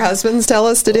do what our husbands tell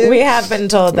us to do? We have been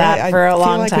told that for a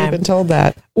long time. We've been told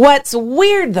that. What's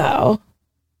weird, though,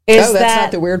 is that's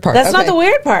not the weird part. That's not the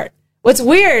weird part. What's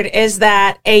weird is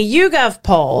that a YouGov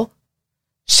poll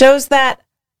shows that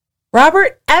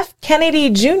Robert F. Kennedy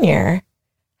Jr.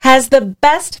 has the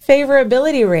best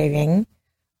favorability rating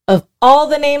of all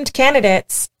the named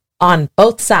candidates on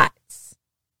both sides.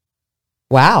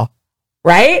 Wow.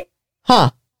 Right?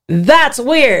 Huh. That's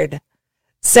weird.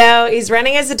 So he's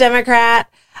running as a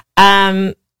Democrat,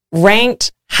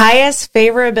 ranked highest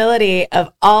favorability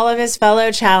of all of his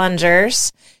fellow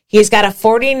challengers. He's got a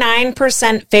 49%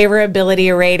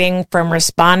 favorability rating from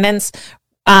respondents,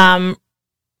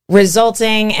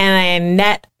 resulting in a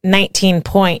net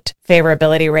 19-point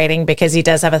favorability rating because he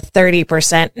does have a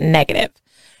 30% negative.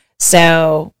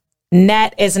 So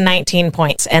net is 19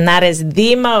 points, and that is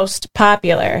the most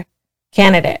popular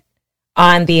candidate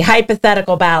on the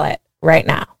hypothetical ballot right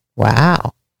now.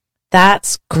 Wow.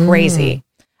 That's crazy.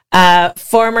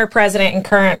 Former president and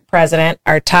current president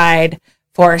are tied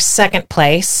for second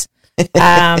place.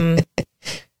 The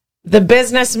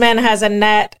businessman has a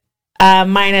net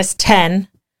minus 10,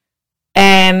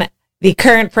 and the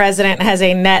current president has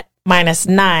a net minus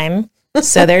 9.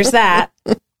 So there's that.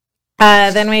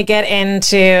 Then we get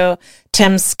into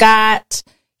Tim Scott.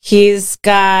 He's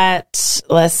got,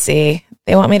 let's see,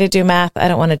 they want me to do math. I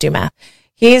don't want to do math.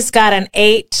 He's got an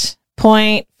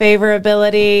 8-point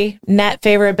favorability, net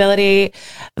favorability.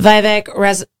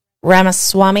 Vivek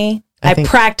Ramaswamy. I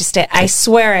practiced it. I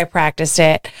swear I practiced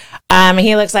it.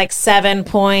 He looks like 7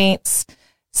 points.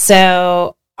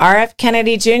 So R.F.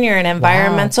 Kennedy Jr., an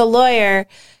environmental lawyer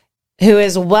who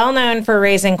is well known for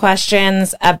raising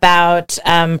questions about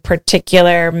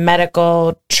particular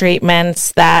medical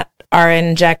treatments that are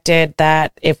injected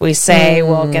that if we say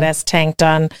will get us tanked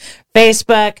on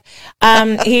Facebook.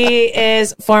 He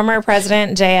is former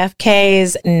President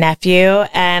JFK's nephew,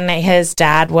 and his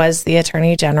dad was the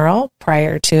Attorney General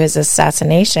prior to his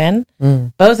assassination.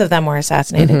 Both of them were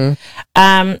assassinated.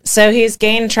 So he's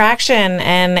gained traction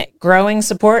and growing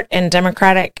support in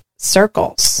Democratic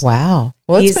circles. Wow.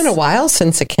 Well, it's been a while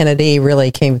since a Kennedy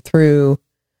really came through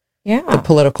the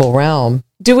political realm.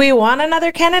 Do we want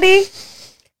another Kennedy?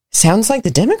 Sounds like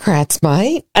the Democrats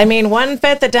might. I mean,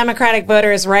 1/5 of Democratic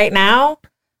voters right now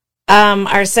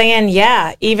are saying,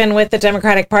 even with the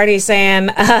Democratic Party saying,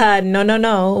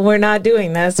 no, we're not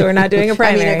doing this. We're not doing a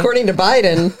primary. I mean, according to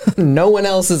Biden, no one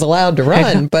else is allowed to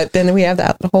run. But then we have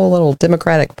that whole little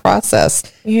democratic process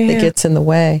that gets in the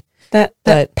way.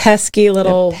 That pesky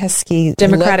little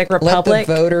Democratic Republic. Let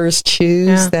the voters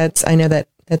choose. Yeah. I know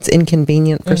that's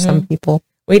inconvenient for some people.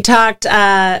 We talked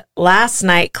last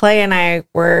night, Clay and I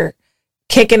were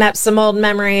kicking up some old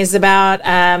memories about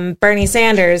Bernie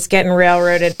Sanders getting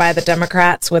railroaded by the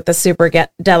Democrats with the super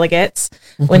delegates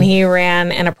when he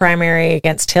ran in a primary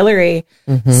against Hillary.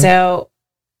 So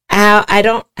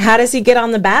how does he get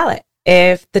on the ballot?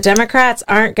 If the Democrats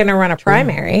aren't going to run a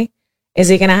primary, is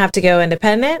he going to have to go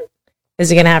independent? Is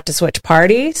he going to have to switch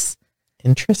parties?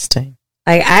 Interesting.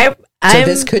 So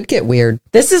this could get weird.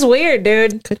 This is weird,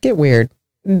 dude. Could get weird.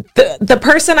 The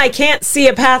person I can't see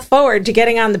a path forward to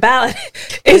getting on the ballot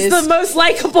is the most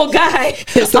likable guy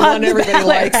on the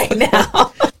ballot right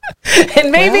now.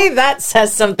 And maybe that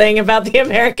says something about the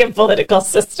American political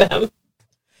system.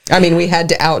 I mean, we had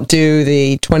to outdo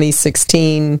the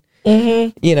 2016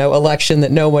 election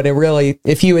that no one really,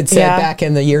 if you had said back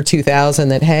in the year 2000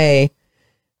 that, hey,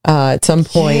 at some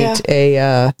point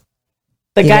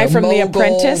the guy from The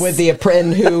Apprentice with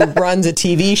who runs a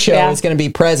TV show is going to be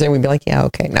president. We'd be like, no.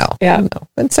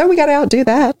 And so we got to outdo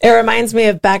that. It reminds me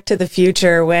of Back to the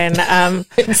Future when when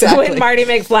Marty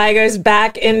McFly goes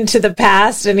back into the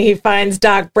past and he finds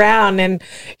Doc Brown and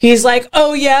he's like,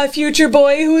 oh yeah, future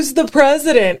boy, who's the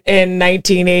president in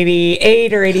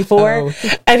 1988 or 84?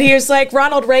 And he was like,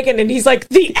 Ronald Reagan, and he's like,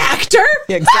 the actor?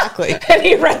 Exactly. And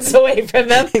he runs away from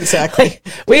them. Exactly. Like,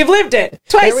 we've lived it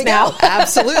twice now.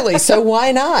 Absolutely. So why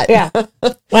not?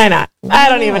 Why not? I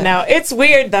don't even know. It's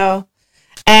weird though.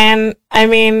 And I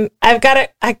mean, I got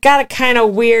a kind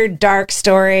of weird, dark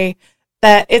story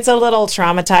that it's a little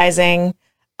traumatizing.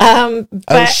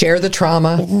 But share the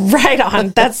trauma. Right on.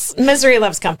 That's misery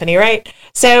loves company, right?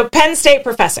 So Penn State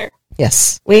professor.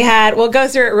 Yes. We'll go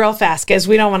through it real fast because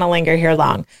we don't want to linger here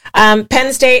long.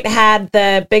 Penn State had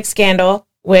the big scandal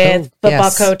with football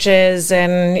coaches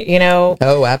and,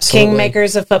 absolutely.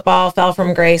 kingmakers of football fell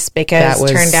from grace because that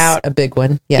was turned out a big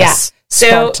one. Yes. So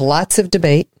sparked lots of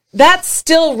debate. That's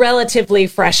still relatively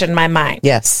fresh in my mind.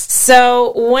 Yes.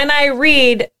 So when I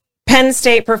read Penn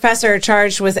State professor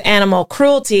charged with animal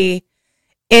cruelty,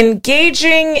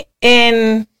 engaging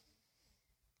in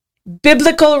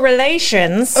biblical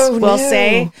relations, we'll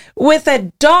say, with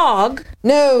a dog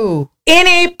in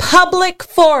a public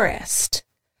forest.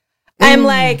 I'm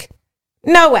like,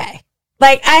 no way.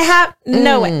 Like, I have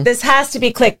no way. This has to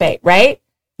be clickbait, right?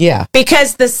 Yeah.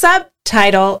 Because the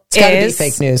subtitle it's gotta be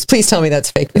fake news. Please tell me that's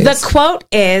fake news. The quote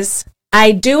is,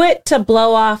 I do it to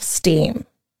blow off steam.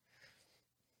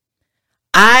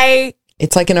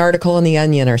 It's like an article in The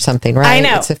Onion or something, right? I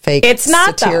know. It's a fake It's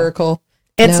not satirical.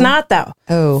 It's not, though.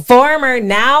 Oh.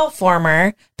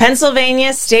 Former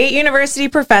Pennsylvania State University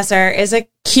professor is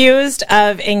accused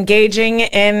of engaging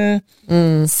in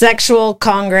sexual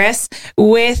congress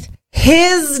with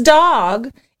his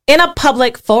dog in a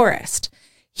public forest.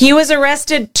 He was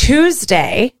arrested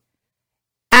Tuesday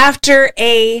after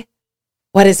a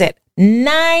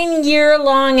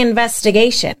 9-year-long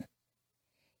investigation.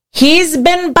 He's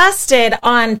been busted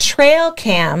on trail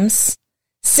cams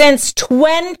since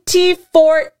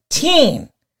 2014,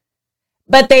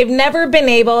 but they've never been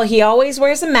able, he always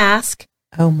wears a mask.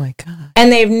 Oh my God.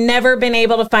 And they've never been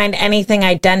able to find anything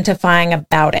identifying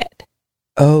about it.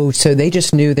 Oh, so they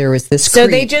just knew there was this So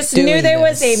they just knew there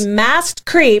was a masked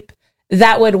creep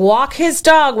that would walk his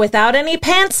dog without any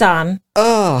pants on,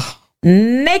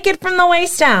 naked from the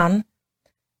waist down.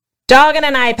 dog and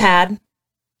an iPad.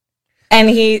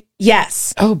 And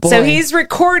yes. Oh, boy. So he's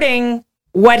recording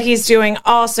what he's doing,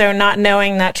 also not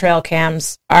knowing that trail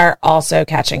cams are also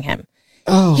catching him.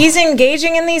 Oh. He's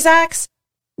engaging in these acts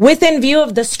within view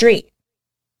of the street.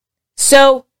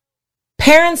 So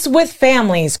parents with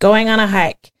families going on a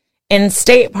hike in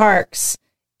state parks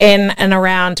in and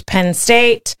around Penn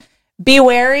State, be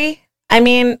wary. I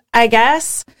mean, I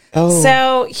guess. Oh.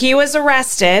 So he was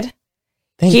arrested.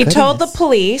 Thank He goodness. told the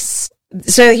police.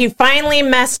 So he finally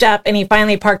messed up and he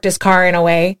finally parked his car in a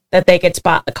way that they could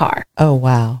spot the car. Oh,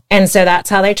 wow. And so that's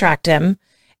how they tracked him.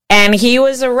 And he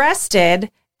was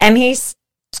arrested and he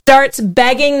starts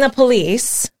begging the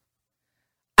police,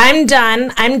 I'm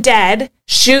done. I'm dead.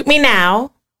 Shoot me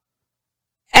now.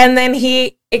 And then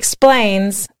he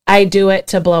explains, I do it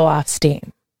to blow off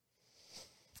steam.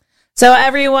 So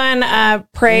everyone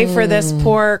pray for this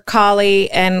poor collie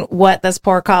and what this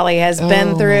poor collie has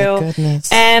been through. My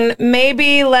goodness. And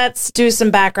maybe let's do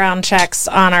some background checks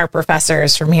on our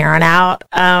professors from here on out.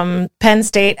 Penn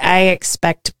State, I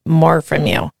expect more from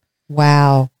you.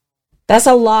 Wow. That's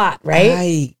a lot,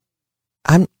 right?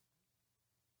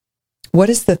 What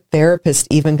is the therapist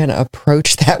even going to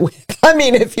approach that with? I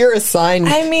mean, if you're assigned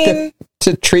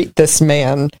to treat this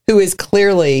man who is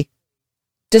clearly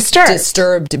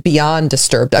disturbed beyond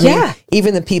disturbed. I mean,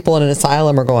 even the people in an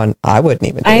asylum are going, I wouldn't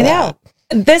even do I that.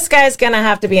 know. This guy's going to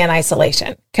have to be in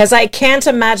isolation because I can't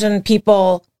imagine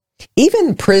people.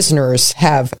 Even prisoners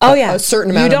have a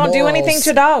certain amount of You don't do morals. anything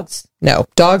to dogs. No.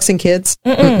 Dogs and kids?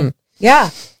 Mm-mm. Yeah.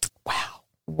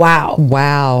 Wow.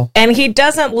 Wow. And he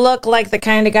doesn't look like the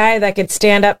kind of guy that could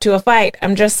stand up to a fight.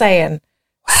 I'm just saying.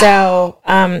 Wow.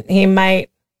 So he might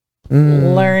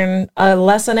learn a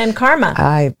lesson in karma.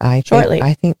 I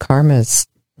think karma's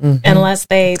unless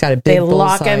they lock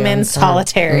bullseye him in on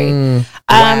solitary.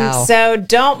 Wow. So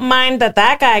don't mind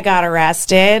that guy got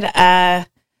arrested.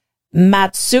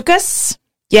 Matsukas.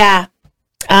 Yeah.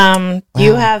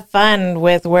 You have fun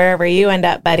with wherever you end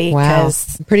up, buddy. Wow.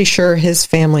 I'm pretty sure his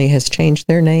family has changed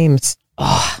their names.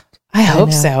 Oh, I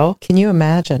hope so. Can you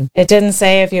imagine? It didn't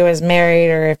say if he was married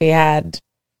or if he had.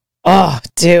 Oh,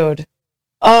 dude.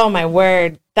 Oh, my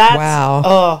word. That's. Wow.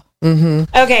 Oh.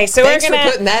 Mm-hmm. Okay, so Thanks we're going to.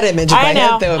 for putting that image in my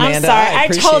head, though, Amanda. I'm sorry. I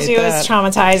told you that. it was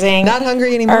traumatizing. Not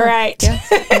hungry anymore. All right.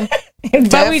 Yeah.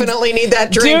 But definitely need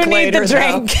that drink later. The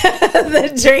drink.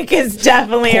 The drink is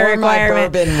definitely a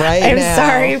requirement. My bourbon right I'm now.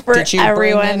 sorry for Did you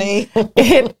everyone. Bring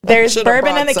any? There's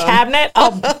bourbon in the cabinet.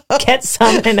 I'll get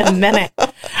some in a minute.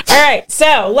 All right,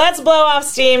 so let's blow off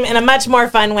steam in a much more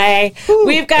fun way.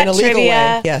 We've got in a legal trivia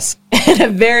way. Yes. in a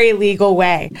very legal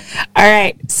way. All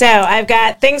right, so I've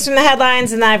got things from the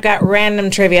headlines and then I've got random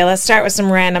trivia. Let's start with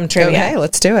some random trivia. Okay,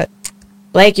 let's do it.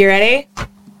 Blake, you ready?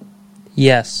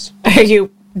 Yes. Are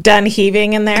you done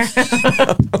heaving in there?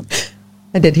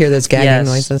 I did hear those gagging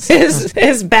noises.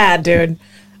 It's bad, dude.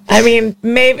 I mean,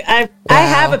 maybe I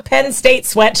have a Penn State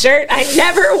sweatshirt. I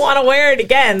never want to wear it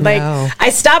again. Like I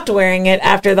stopped wearing it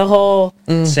after the whole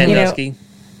Sandusky.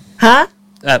 Huh?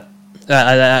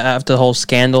 After the whole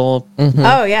scandal. Mm-hmm.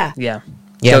 Oh yeah. Yeah.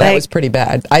 Yeah, that was pretty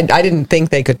bad. I didn't think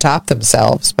they could top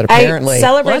themselves, but apparently I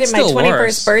celebrated my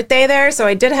 21st birthday there, so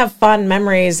I did have fond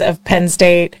memories of Penn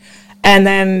State, and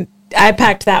then I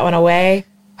packed that one away.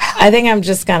 I think I'm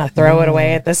just gonna throw it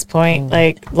away at this point,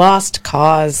 like lost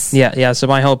cause. Yeah. So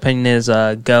my whole opinion is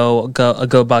go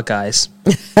Buckeyes.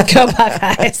 Go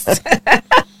Buckeyes.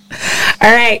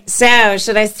 All right. So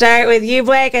should I start with you,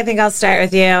 Blake? I think I'll start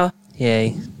with you.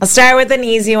 Yay. I'll start with an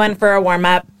easy one for a warm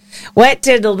up. What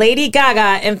did Lady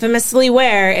Gaga infamously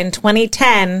wear in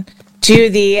 2010 to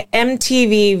the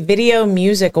MTV Video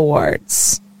Music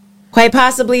Awards? Quite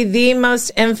possibly the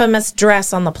most infamous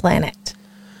dress on the planet.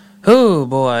 Oh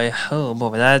boy,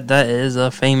 that is a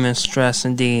famous dress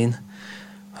indeed.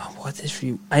 What if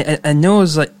you? I know it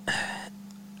was like,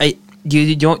 do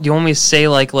you want me to say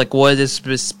like what it is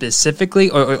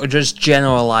specifically, or just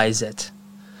generalize it?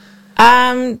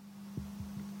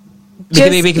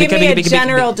 Just give me a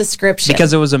general description.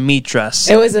 Because it was a meat dress.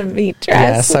 It was a meat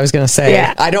dress. Yes, I was going to say.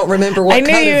 Yeah. I don't remember what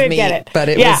kind of meat, but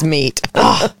it was meat.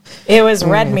 Oh, it was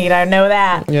red meat. I know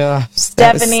that. Yeah.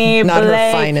 Stephanie, not Blake,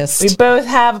 her finest. we both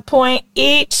have a point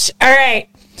each. All right.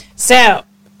 So,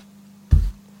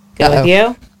 go with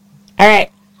you. All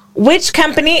right. Which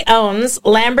company owns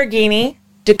Lamborghini,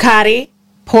 Ducati,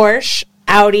 Porsche,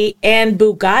 Audi, and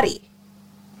Bugatti?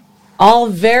 All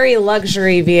very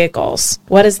luxury vehicles.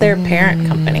 What is their parent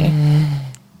company?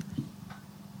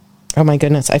 Oh my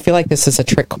goodness. I feel like this is a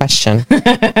trick question.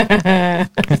 I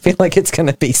feel like it's going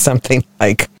to be something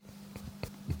like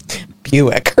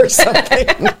Buick or something.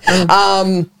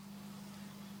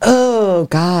 Oh,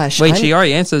 gosh. Wait, she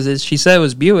already answers it. She said it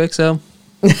was Buick, so.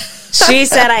 She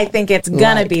said, I think it's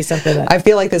gonna be something like I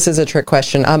feel like this is a trick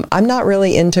question. I'm not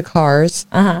really into cars.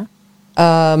 Uh-huh.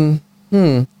 I'm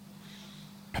going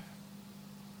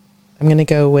to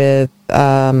go with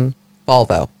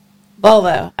Volvo.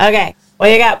 Volvo. Okay.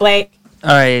 What you got, Blake? All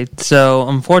right. So,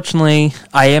 unfortunately,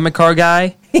 I am a car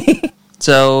guy.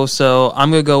 so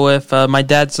I'm going to go with my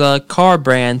dad's car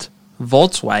brand,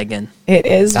 Volkswagen. It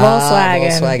is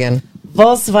Volkswagen. Volkswagen.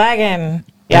 Volkswagen. I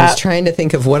Yeah. was trying to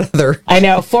think of what other... I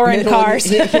know. Foreign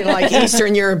cars. like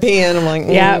Eastern European. I'm like,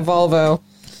 Volvo. All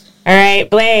right,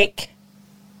 Blake.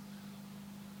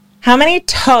 How many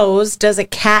toes does a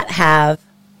cat have?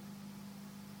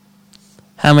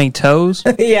 How many toes?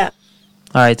 Yeah.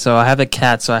 All right, so I have a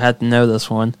cat, so I had to know this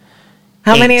one.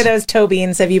 How 8. many of those toe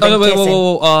beans have you been wait, kissing?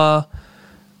 whoa.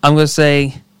 I'm going to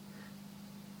say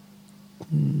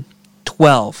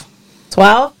 12.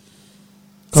 12?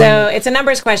 So it's a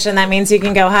numbers question. That means you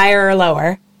can go higher or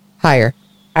lower. Higher.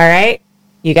 All right.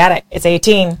 You got it. It's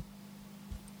 18.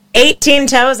 18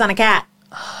 toes on a cat.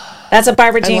 That's a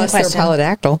Barbara Jean Unless question.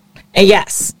 they're polydactyl.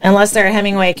 Yes. Unless they're a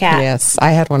Hemingway cat. Yes,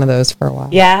 I had one of those for a while.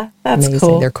 Yeah. That's Amazing.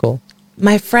 cool. They're cool.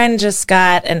 My friend just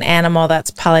got an animal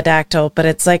that's polydactyl, but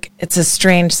it's a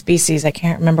strange species. I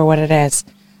can't remember what it is.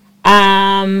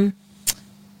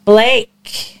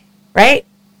 Blake, right?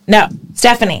 No,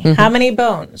 Stephanie. How many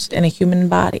bones in a human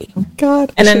body?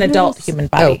 God. In an adult human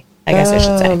body, I guess I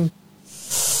should say.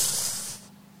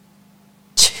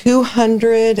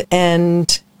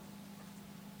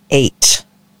 208.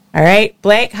 All right,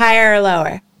 Blake, higher or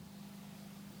lower?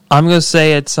 I'm going to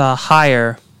say it's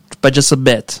higher, but just a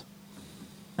bit.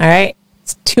 All right,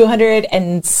 it's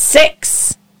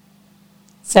 206.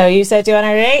 So you said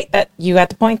 208. That you got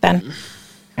the point then.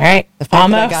 All right, The fact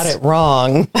almost. that I got it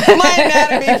wrong. My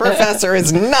anatomy professor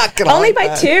is not going to Only like by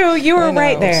that. 2. You were I know.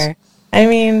 right there. I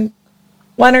mean,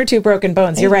 1 or 2 broken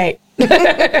bones. You're right. All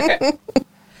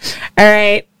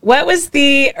right. What was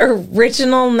the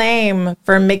original name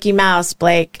for Mickey Mouse,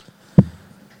 Blake?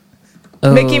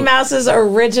 Mickey Mouse's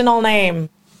original name.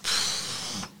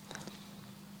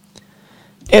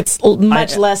 It's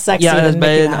much less sexy than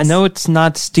Mickey Mouse. I know it's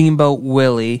not Steamboat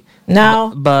Willie.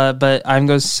 No. But I'm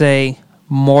going to say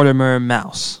Mortimer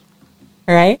Mouse.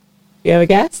 All right. You have a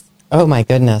guess? Oh, my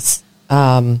goodness.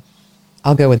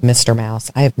 I'll go with Mr.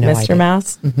 Mouse. I have no idea. Mr.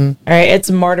 Mouse? Mm-hmm. All right. It's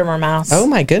Mortimer Mouse. Oh,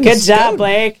 my goodness. Good job,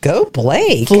 Blake. Go,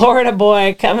 Blake. Florida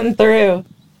boy coming through.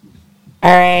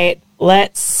 All right.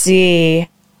 Let's see.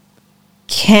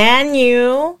 Can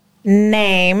you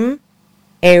name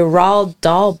a Roald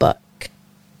Dahl book?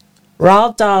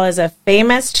 Roald Dahl is a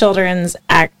famous children's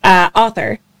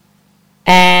author,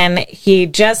 and he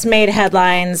just made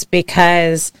headlines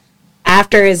because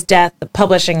after his death, the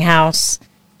publishing house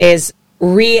is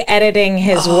re-editing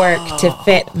his work to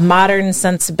fit modern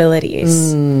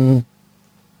sensibilities.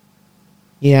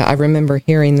 Yeah, I remember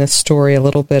hearing this story a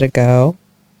little bit ago,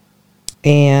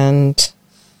 and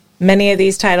Many of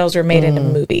these titles were made into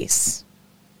movies.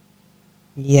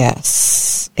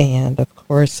 yes, and of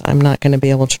course, I'm not going to be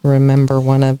able to remember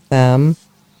one of them.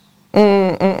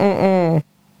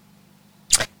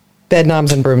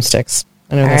 Bedknobs and Broomsticks.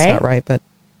 I know that's not right, but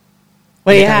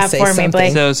What do you gotta have say for me,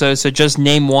 something. Blake? So just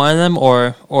name one of them,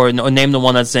 or name the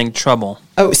one that's in trouble.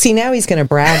 oh, see, now he's going to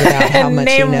brag about how much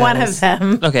he Name knows. one of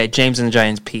them. Okay, James and the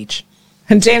Giant's Peach.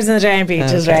 James and the Giant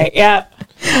Peach is right. Yep.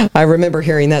 I remember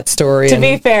hearing that story. To and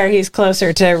be fair, he's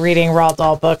closer to reading Roald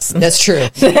Dahl books. that's true.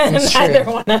 than That's either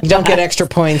true. one of You don't get us. extra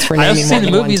points for I've naming seen more the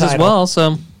than movies one as title. well,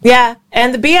 so Yeah,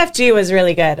 and the BFG was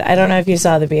really good. I don't know if you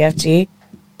saw the BFG,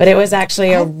 but it was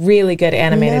actually a really good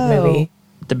animated No. movie.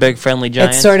 the Big Friendly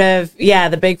Giant. It's sort of,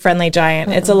 the Big Friendly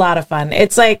Giant. It's a lot of fun.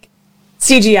 It's like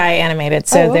CGI animated,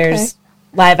 so Oh, okay. there's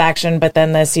live action, but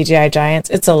then the CGI giants.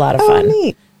 It's a lot of fun.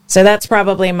 neat. So that's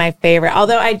probably my favorite.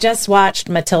 Although I just watched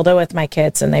Matilda with my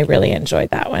kids, and they really enjoyed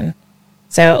that one.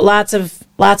 So lots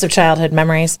of childhood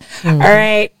memories. All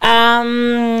right,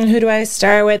 who do I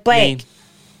start with? Blake. Me.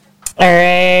 All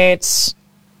right.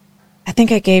 I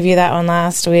think I gave you that one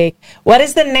last week. What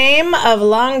is the name of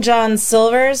Long John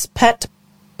Silver's pet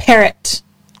parrot?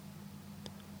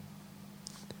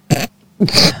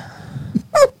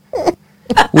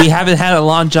 We haven't had a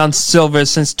Long John Silver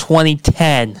since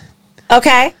 2010.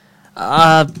 Okay.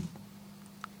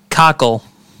 Cockle.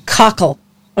 Cockle.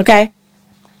 Okay.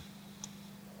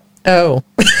 Oh,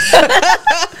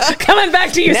 Coming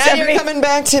back to you, now Stephanie. you're coming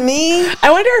back to me. I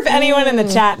wonder if anyone in the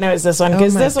chat knows this one,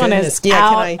 because my this one is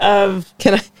goodness. Yeah, out of...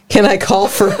 Can I call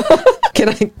for? Can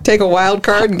I take a wild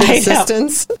card and I get know.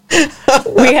 assistance?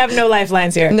 We have no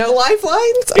lifelines here. No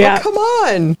lifelines? Yeah. Oh, come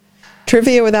on.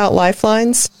 Trivia without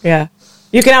lifelines? Yeah.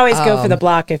 You can always go for the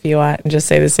block if you want and just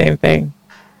say the same thing.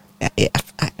 Yeah,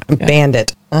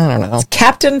 Bandit. I don't know. It's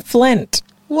Captain Flint.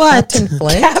 What? Captain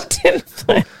Flint? Captain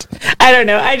Flint. I don't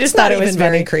know. I just thought it was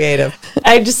very creative.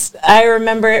 I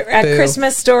remember at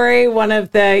Christmas Story,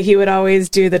 he would always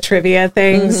do the trivia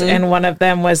things, and one of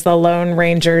them was the Lone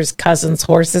Ranger's cousin's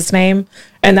horse's name,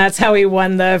 and that's how he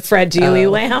won the Fred Geely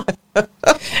lamb.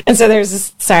 And so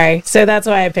so that's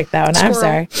why I picked that one. I'm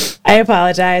sorry. I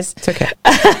apologize. It's okay.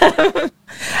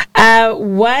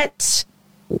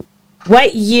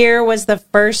 What year was the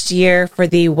first year for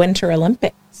the Winter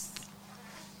Olympics?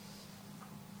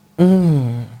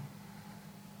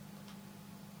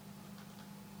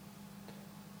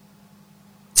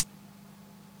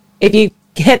 If you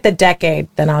hit the decade,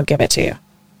 then I'll give it to you.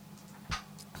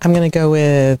 I'm going to go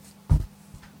with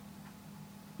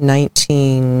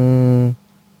 1960s.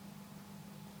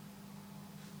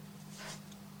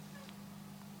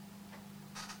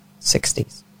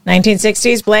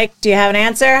 1960s. Blake, do you have an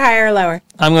answer? Higher or lower?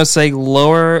 I'm going to say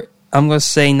lower. I'm going to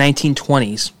say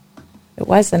 1920s. It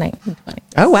was the 1920s.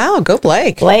 Oh, wow. Go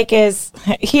Blake. Blake he's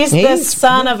the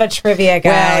son of a trivia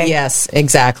guy. Well, yes,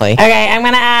 exactly. Okay, I'm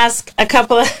going to ask a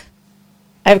couple of...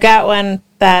 I've got one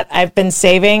that I've been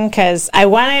saving because I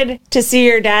wanted to see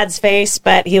your dad's face,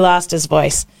 but he lost his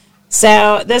voice.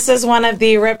 So this is one of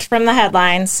the ripped from the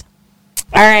headlines.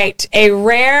 All right. A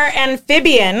rare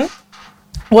amphibian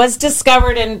was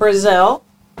discovered in Brazil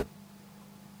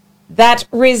that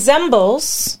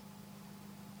resembles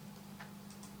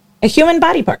a human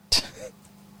body part.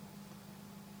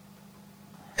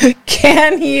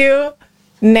 Can you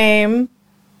name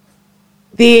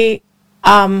the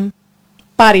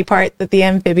body part that the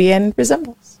amphibian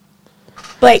resembles?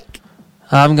 Blake.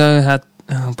 I'm going to have...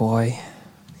 Oh, boy.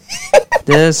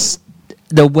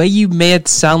 The way you made it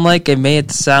sound like a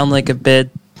bit...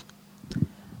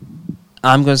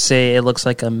 I'm going to say it looks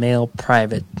like a male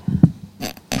private.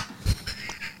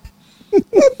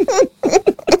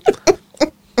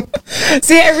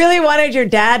 See, I really wanted your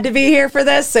dad to be here for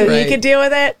this so he could deal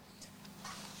with it.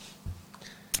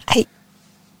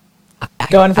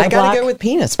 Going for the block? I gotta go with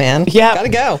penis, man. Yeah, gotta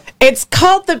go. It's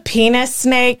called the penis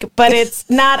snake, but it's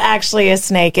not actually a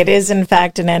snake. It is in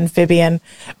fact an amphibian.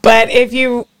 But if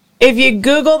you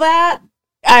Google that,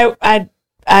 I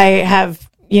have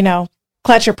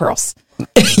clutch your pearls. You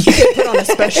get put on a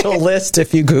special list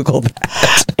if you Google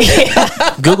that.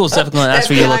 Yeah. Google's definitely going to ask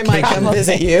for your location. I might come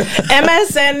visit you.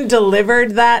 MSN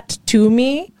delivered that to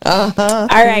me. Uh-huh.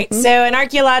 All right. So an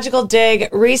archaeological dig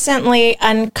recently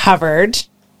uncovered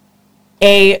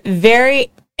a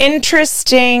very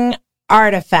interesting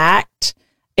artifact.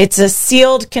 It's a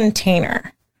sealed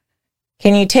container.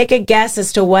 Can you take a guess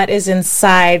as to what is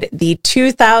inside the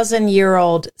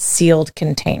 2,000-year-old sealed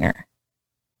container?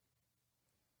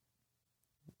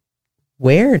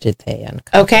 Where did they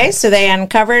uncover Okay, so they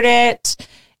uncovered it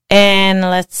in,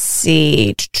 let's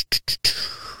see,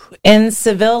 in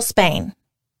Seville, Spain.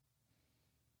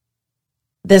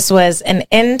 This was an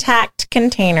intact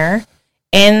container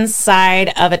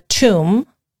inside of a tomb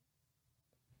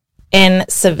in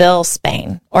Seville,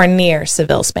 Spain, or near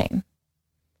Seville, Spain.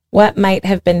 What might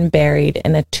have been buried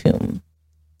in a tomb?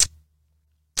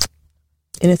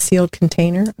 In a sealed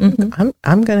container? Mm-hmm.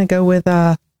 I'm going to go with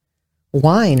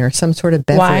wine or some sort of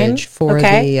beverage for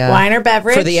the wine or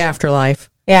beverage for the afterlife.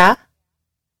 Yeah.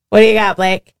 What do you got,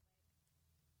 Blake?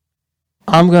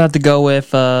 I'm gonna have to go with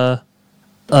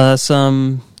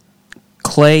some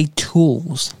clay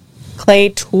tools. Clay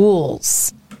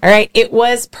tools. All right. It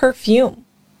was perfume.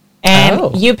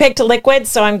 And you picked liquid,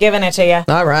 so I'm giving it to you.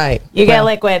 All right. You get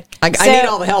liquid. I need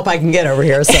all the help I can get over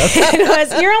here. So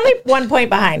you're only 1 point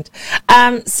behind.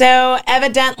 So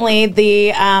evidently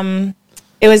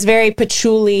it was very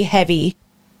patchouli heavy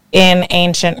in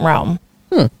ancient Rome.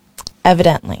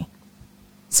 Evidently.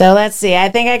 So let's see. I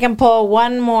think I can pull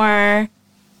one more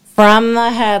from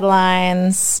the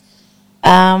headlines.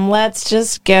 Let's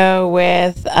just go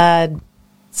with a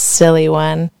silly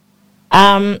one.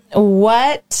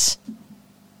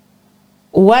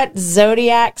 What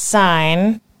zodiac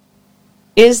sign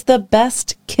is the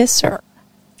best kisser?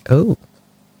 Oh.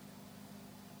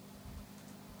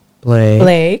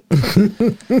 Blake.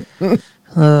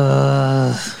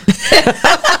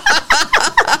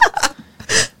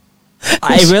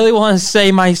 I really want to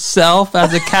say myself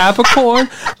as a Capricorn,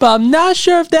 but I'm not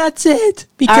sure if that's it.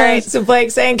 All right, so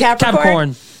Blake's saying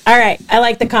Capricorn. All right, I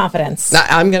like the confidence.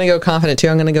 I'm going to go confident too.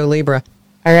 I'm going to go Libra.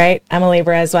 All right, I'm a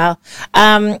Libra as well.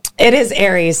 It is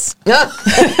Aries.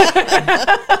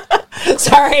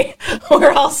 Sorry,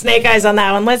 we're all snake eyes on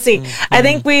that one. Let's see. I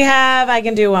think I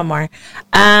can do one more.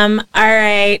 All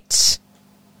right.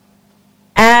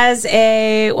 as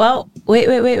a, well,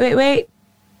 wait.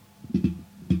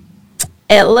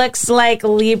 It looks like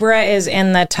Libra is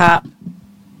in the top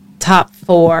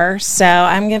 4, so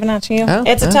I'm giving that to you.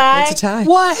 It's a tie. It's a tie.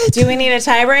 What? Do we need a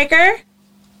tiebreaker?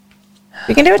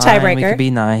 We can do a tiebreaker. We can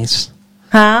be nice.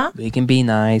 Huh? We can be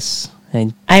nice.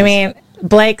 And I mean,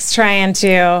 Blake's trying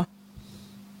to. All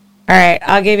right,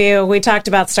 I'll give you. We talked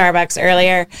about Starbucks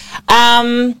earlier.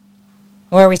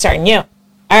 Where are we starting? You. All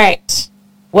right.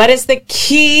 What is the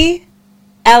key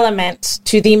element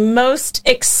to the most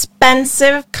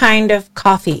expensive kind of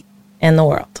coffee in the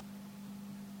world?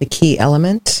 The key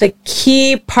element? The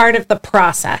key part of the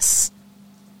process.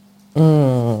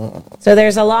 So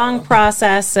there's a long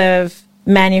process of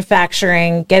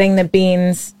manufacturing, getting the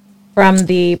beans from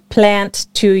the plant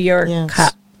to your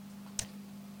cup.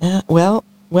 Well,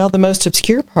 the most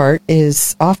obscure part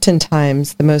is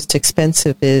oftentimes the most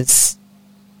expensive is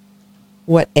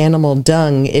what animal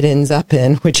dung it ends up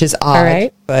in, which is odd. All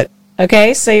right. But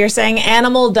okay, so you're saying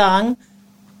animal dung.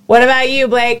 What about you,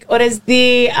 Blake? What is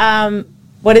the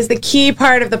key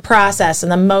part of the process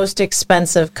and the most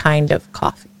expensive kind of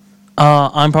coffee?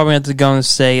 I'm probably going to go and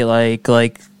say like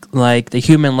the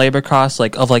human labor costs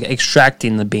of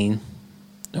extracting the bean.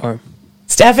 Or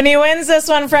Stephanie wins this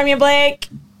one from you, Blake.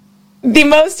 The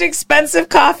most expensive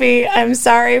coffee, I'm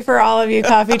sorry for all of you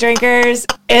coffee drinkers,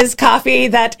 is coffee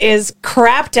that is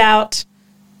crapped out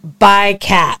by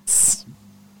cats.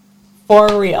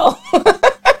 For real.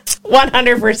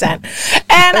 100%.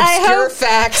 And obscure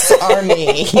facts are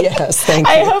me. Yes, thank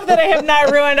you. I hope that I have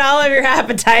not ruined all of your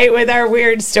appetite with our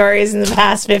weird stories in the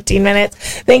past 15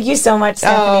 minutes. Thank you so much,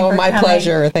 Stephanie, for my coming.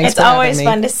 pleasure. Thanks for having me. It's always me.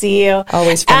 fun to see you.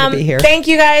 Always fun to be here. Thank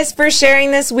you guys for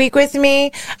sharing this week with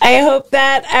me. I hope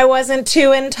that I wasn't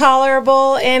too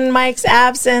intolerable in Mike's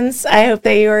absence. I hope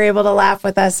that you were able to laugh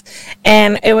with us,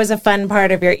 and it was a fun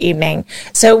part of your evening.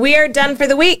 So we are done for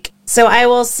the week. So I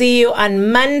will see you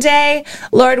on Monday.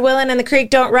 Lord willing and the creek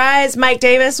don't rise. Mike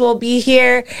Davis will be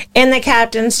here in the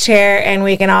captain's chair, and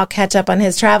we can all catch up on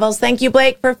his travels. Thank you,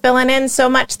 Blake, for filling in so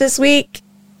much this week.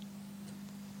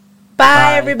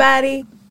 Bye. Everybody.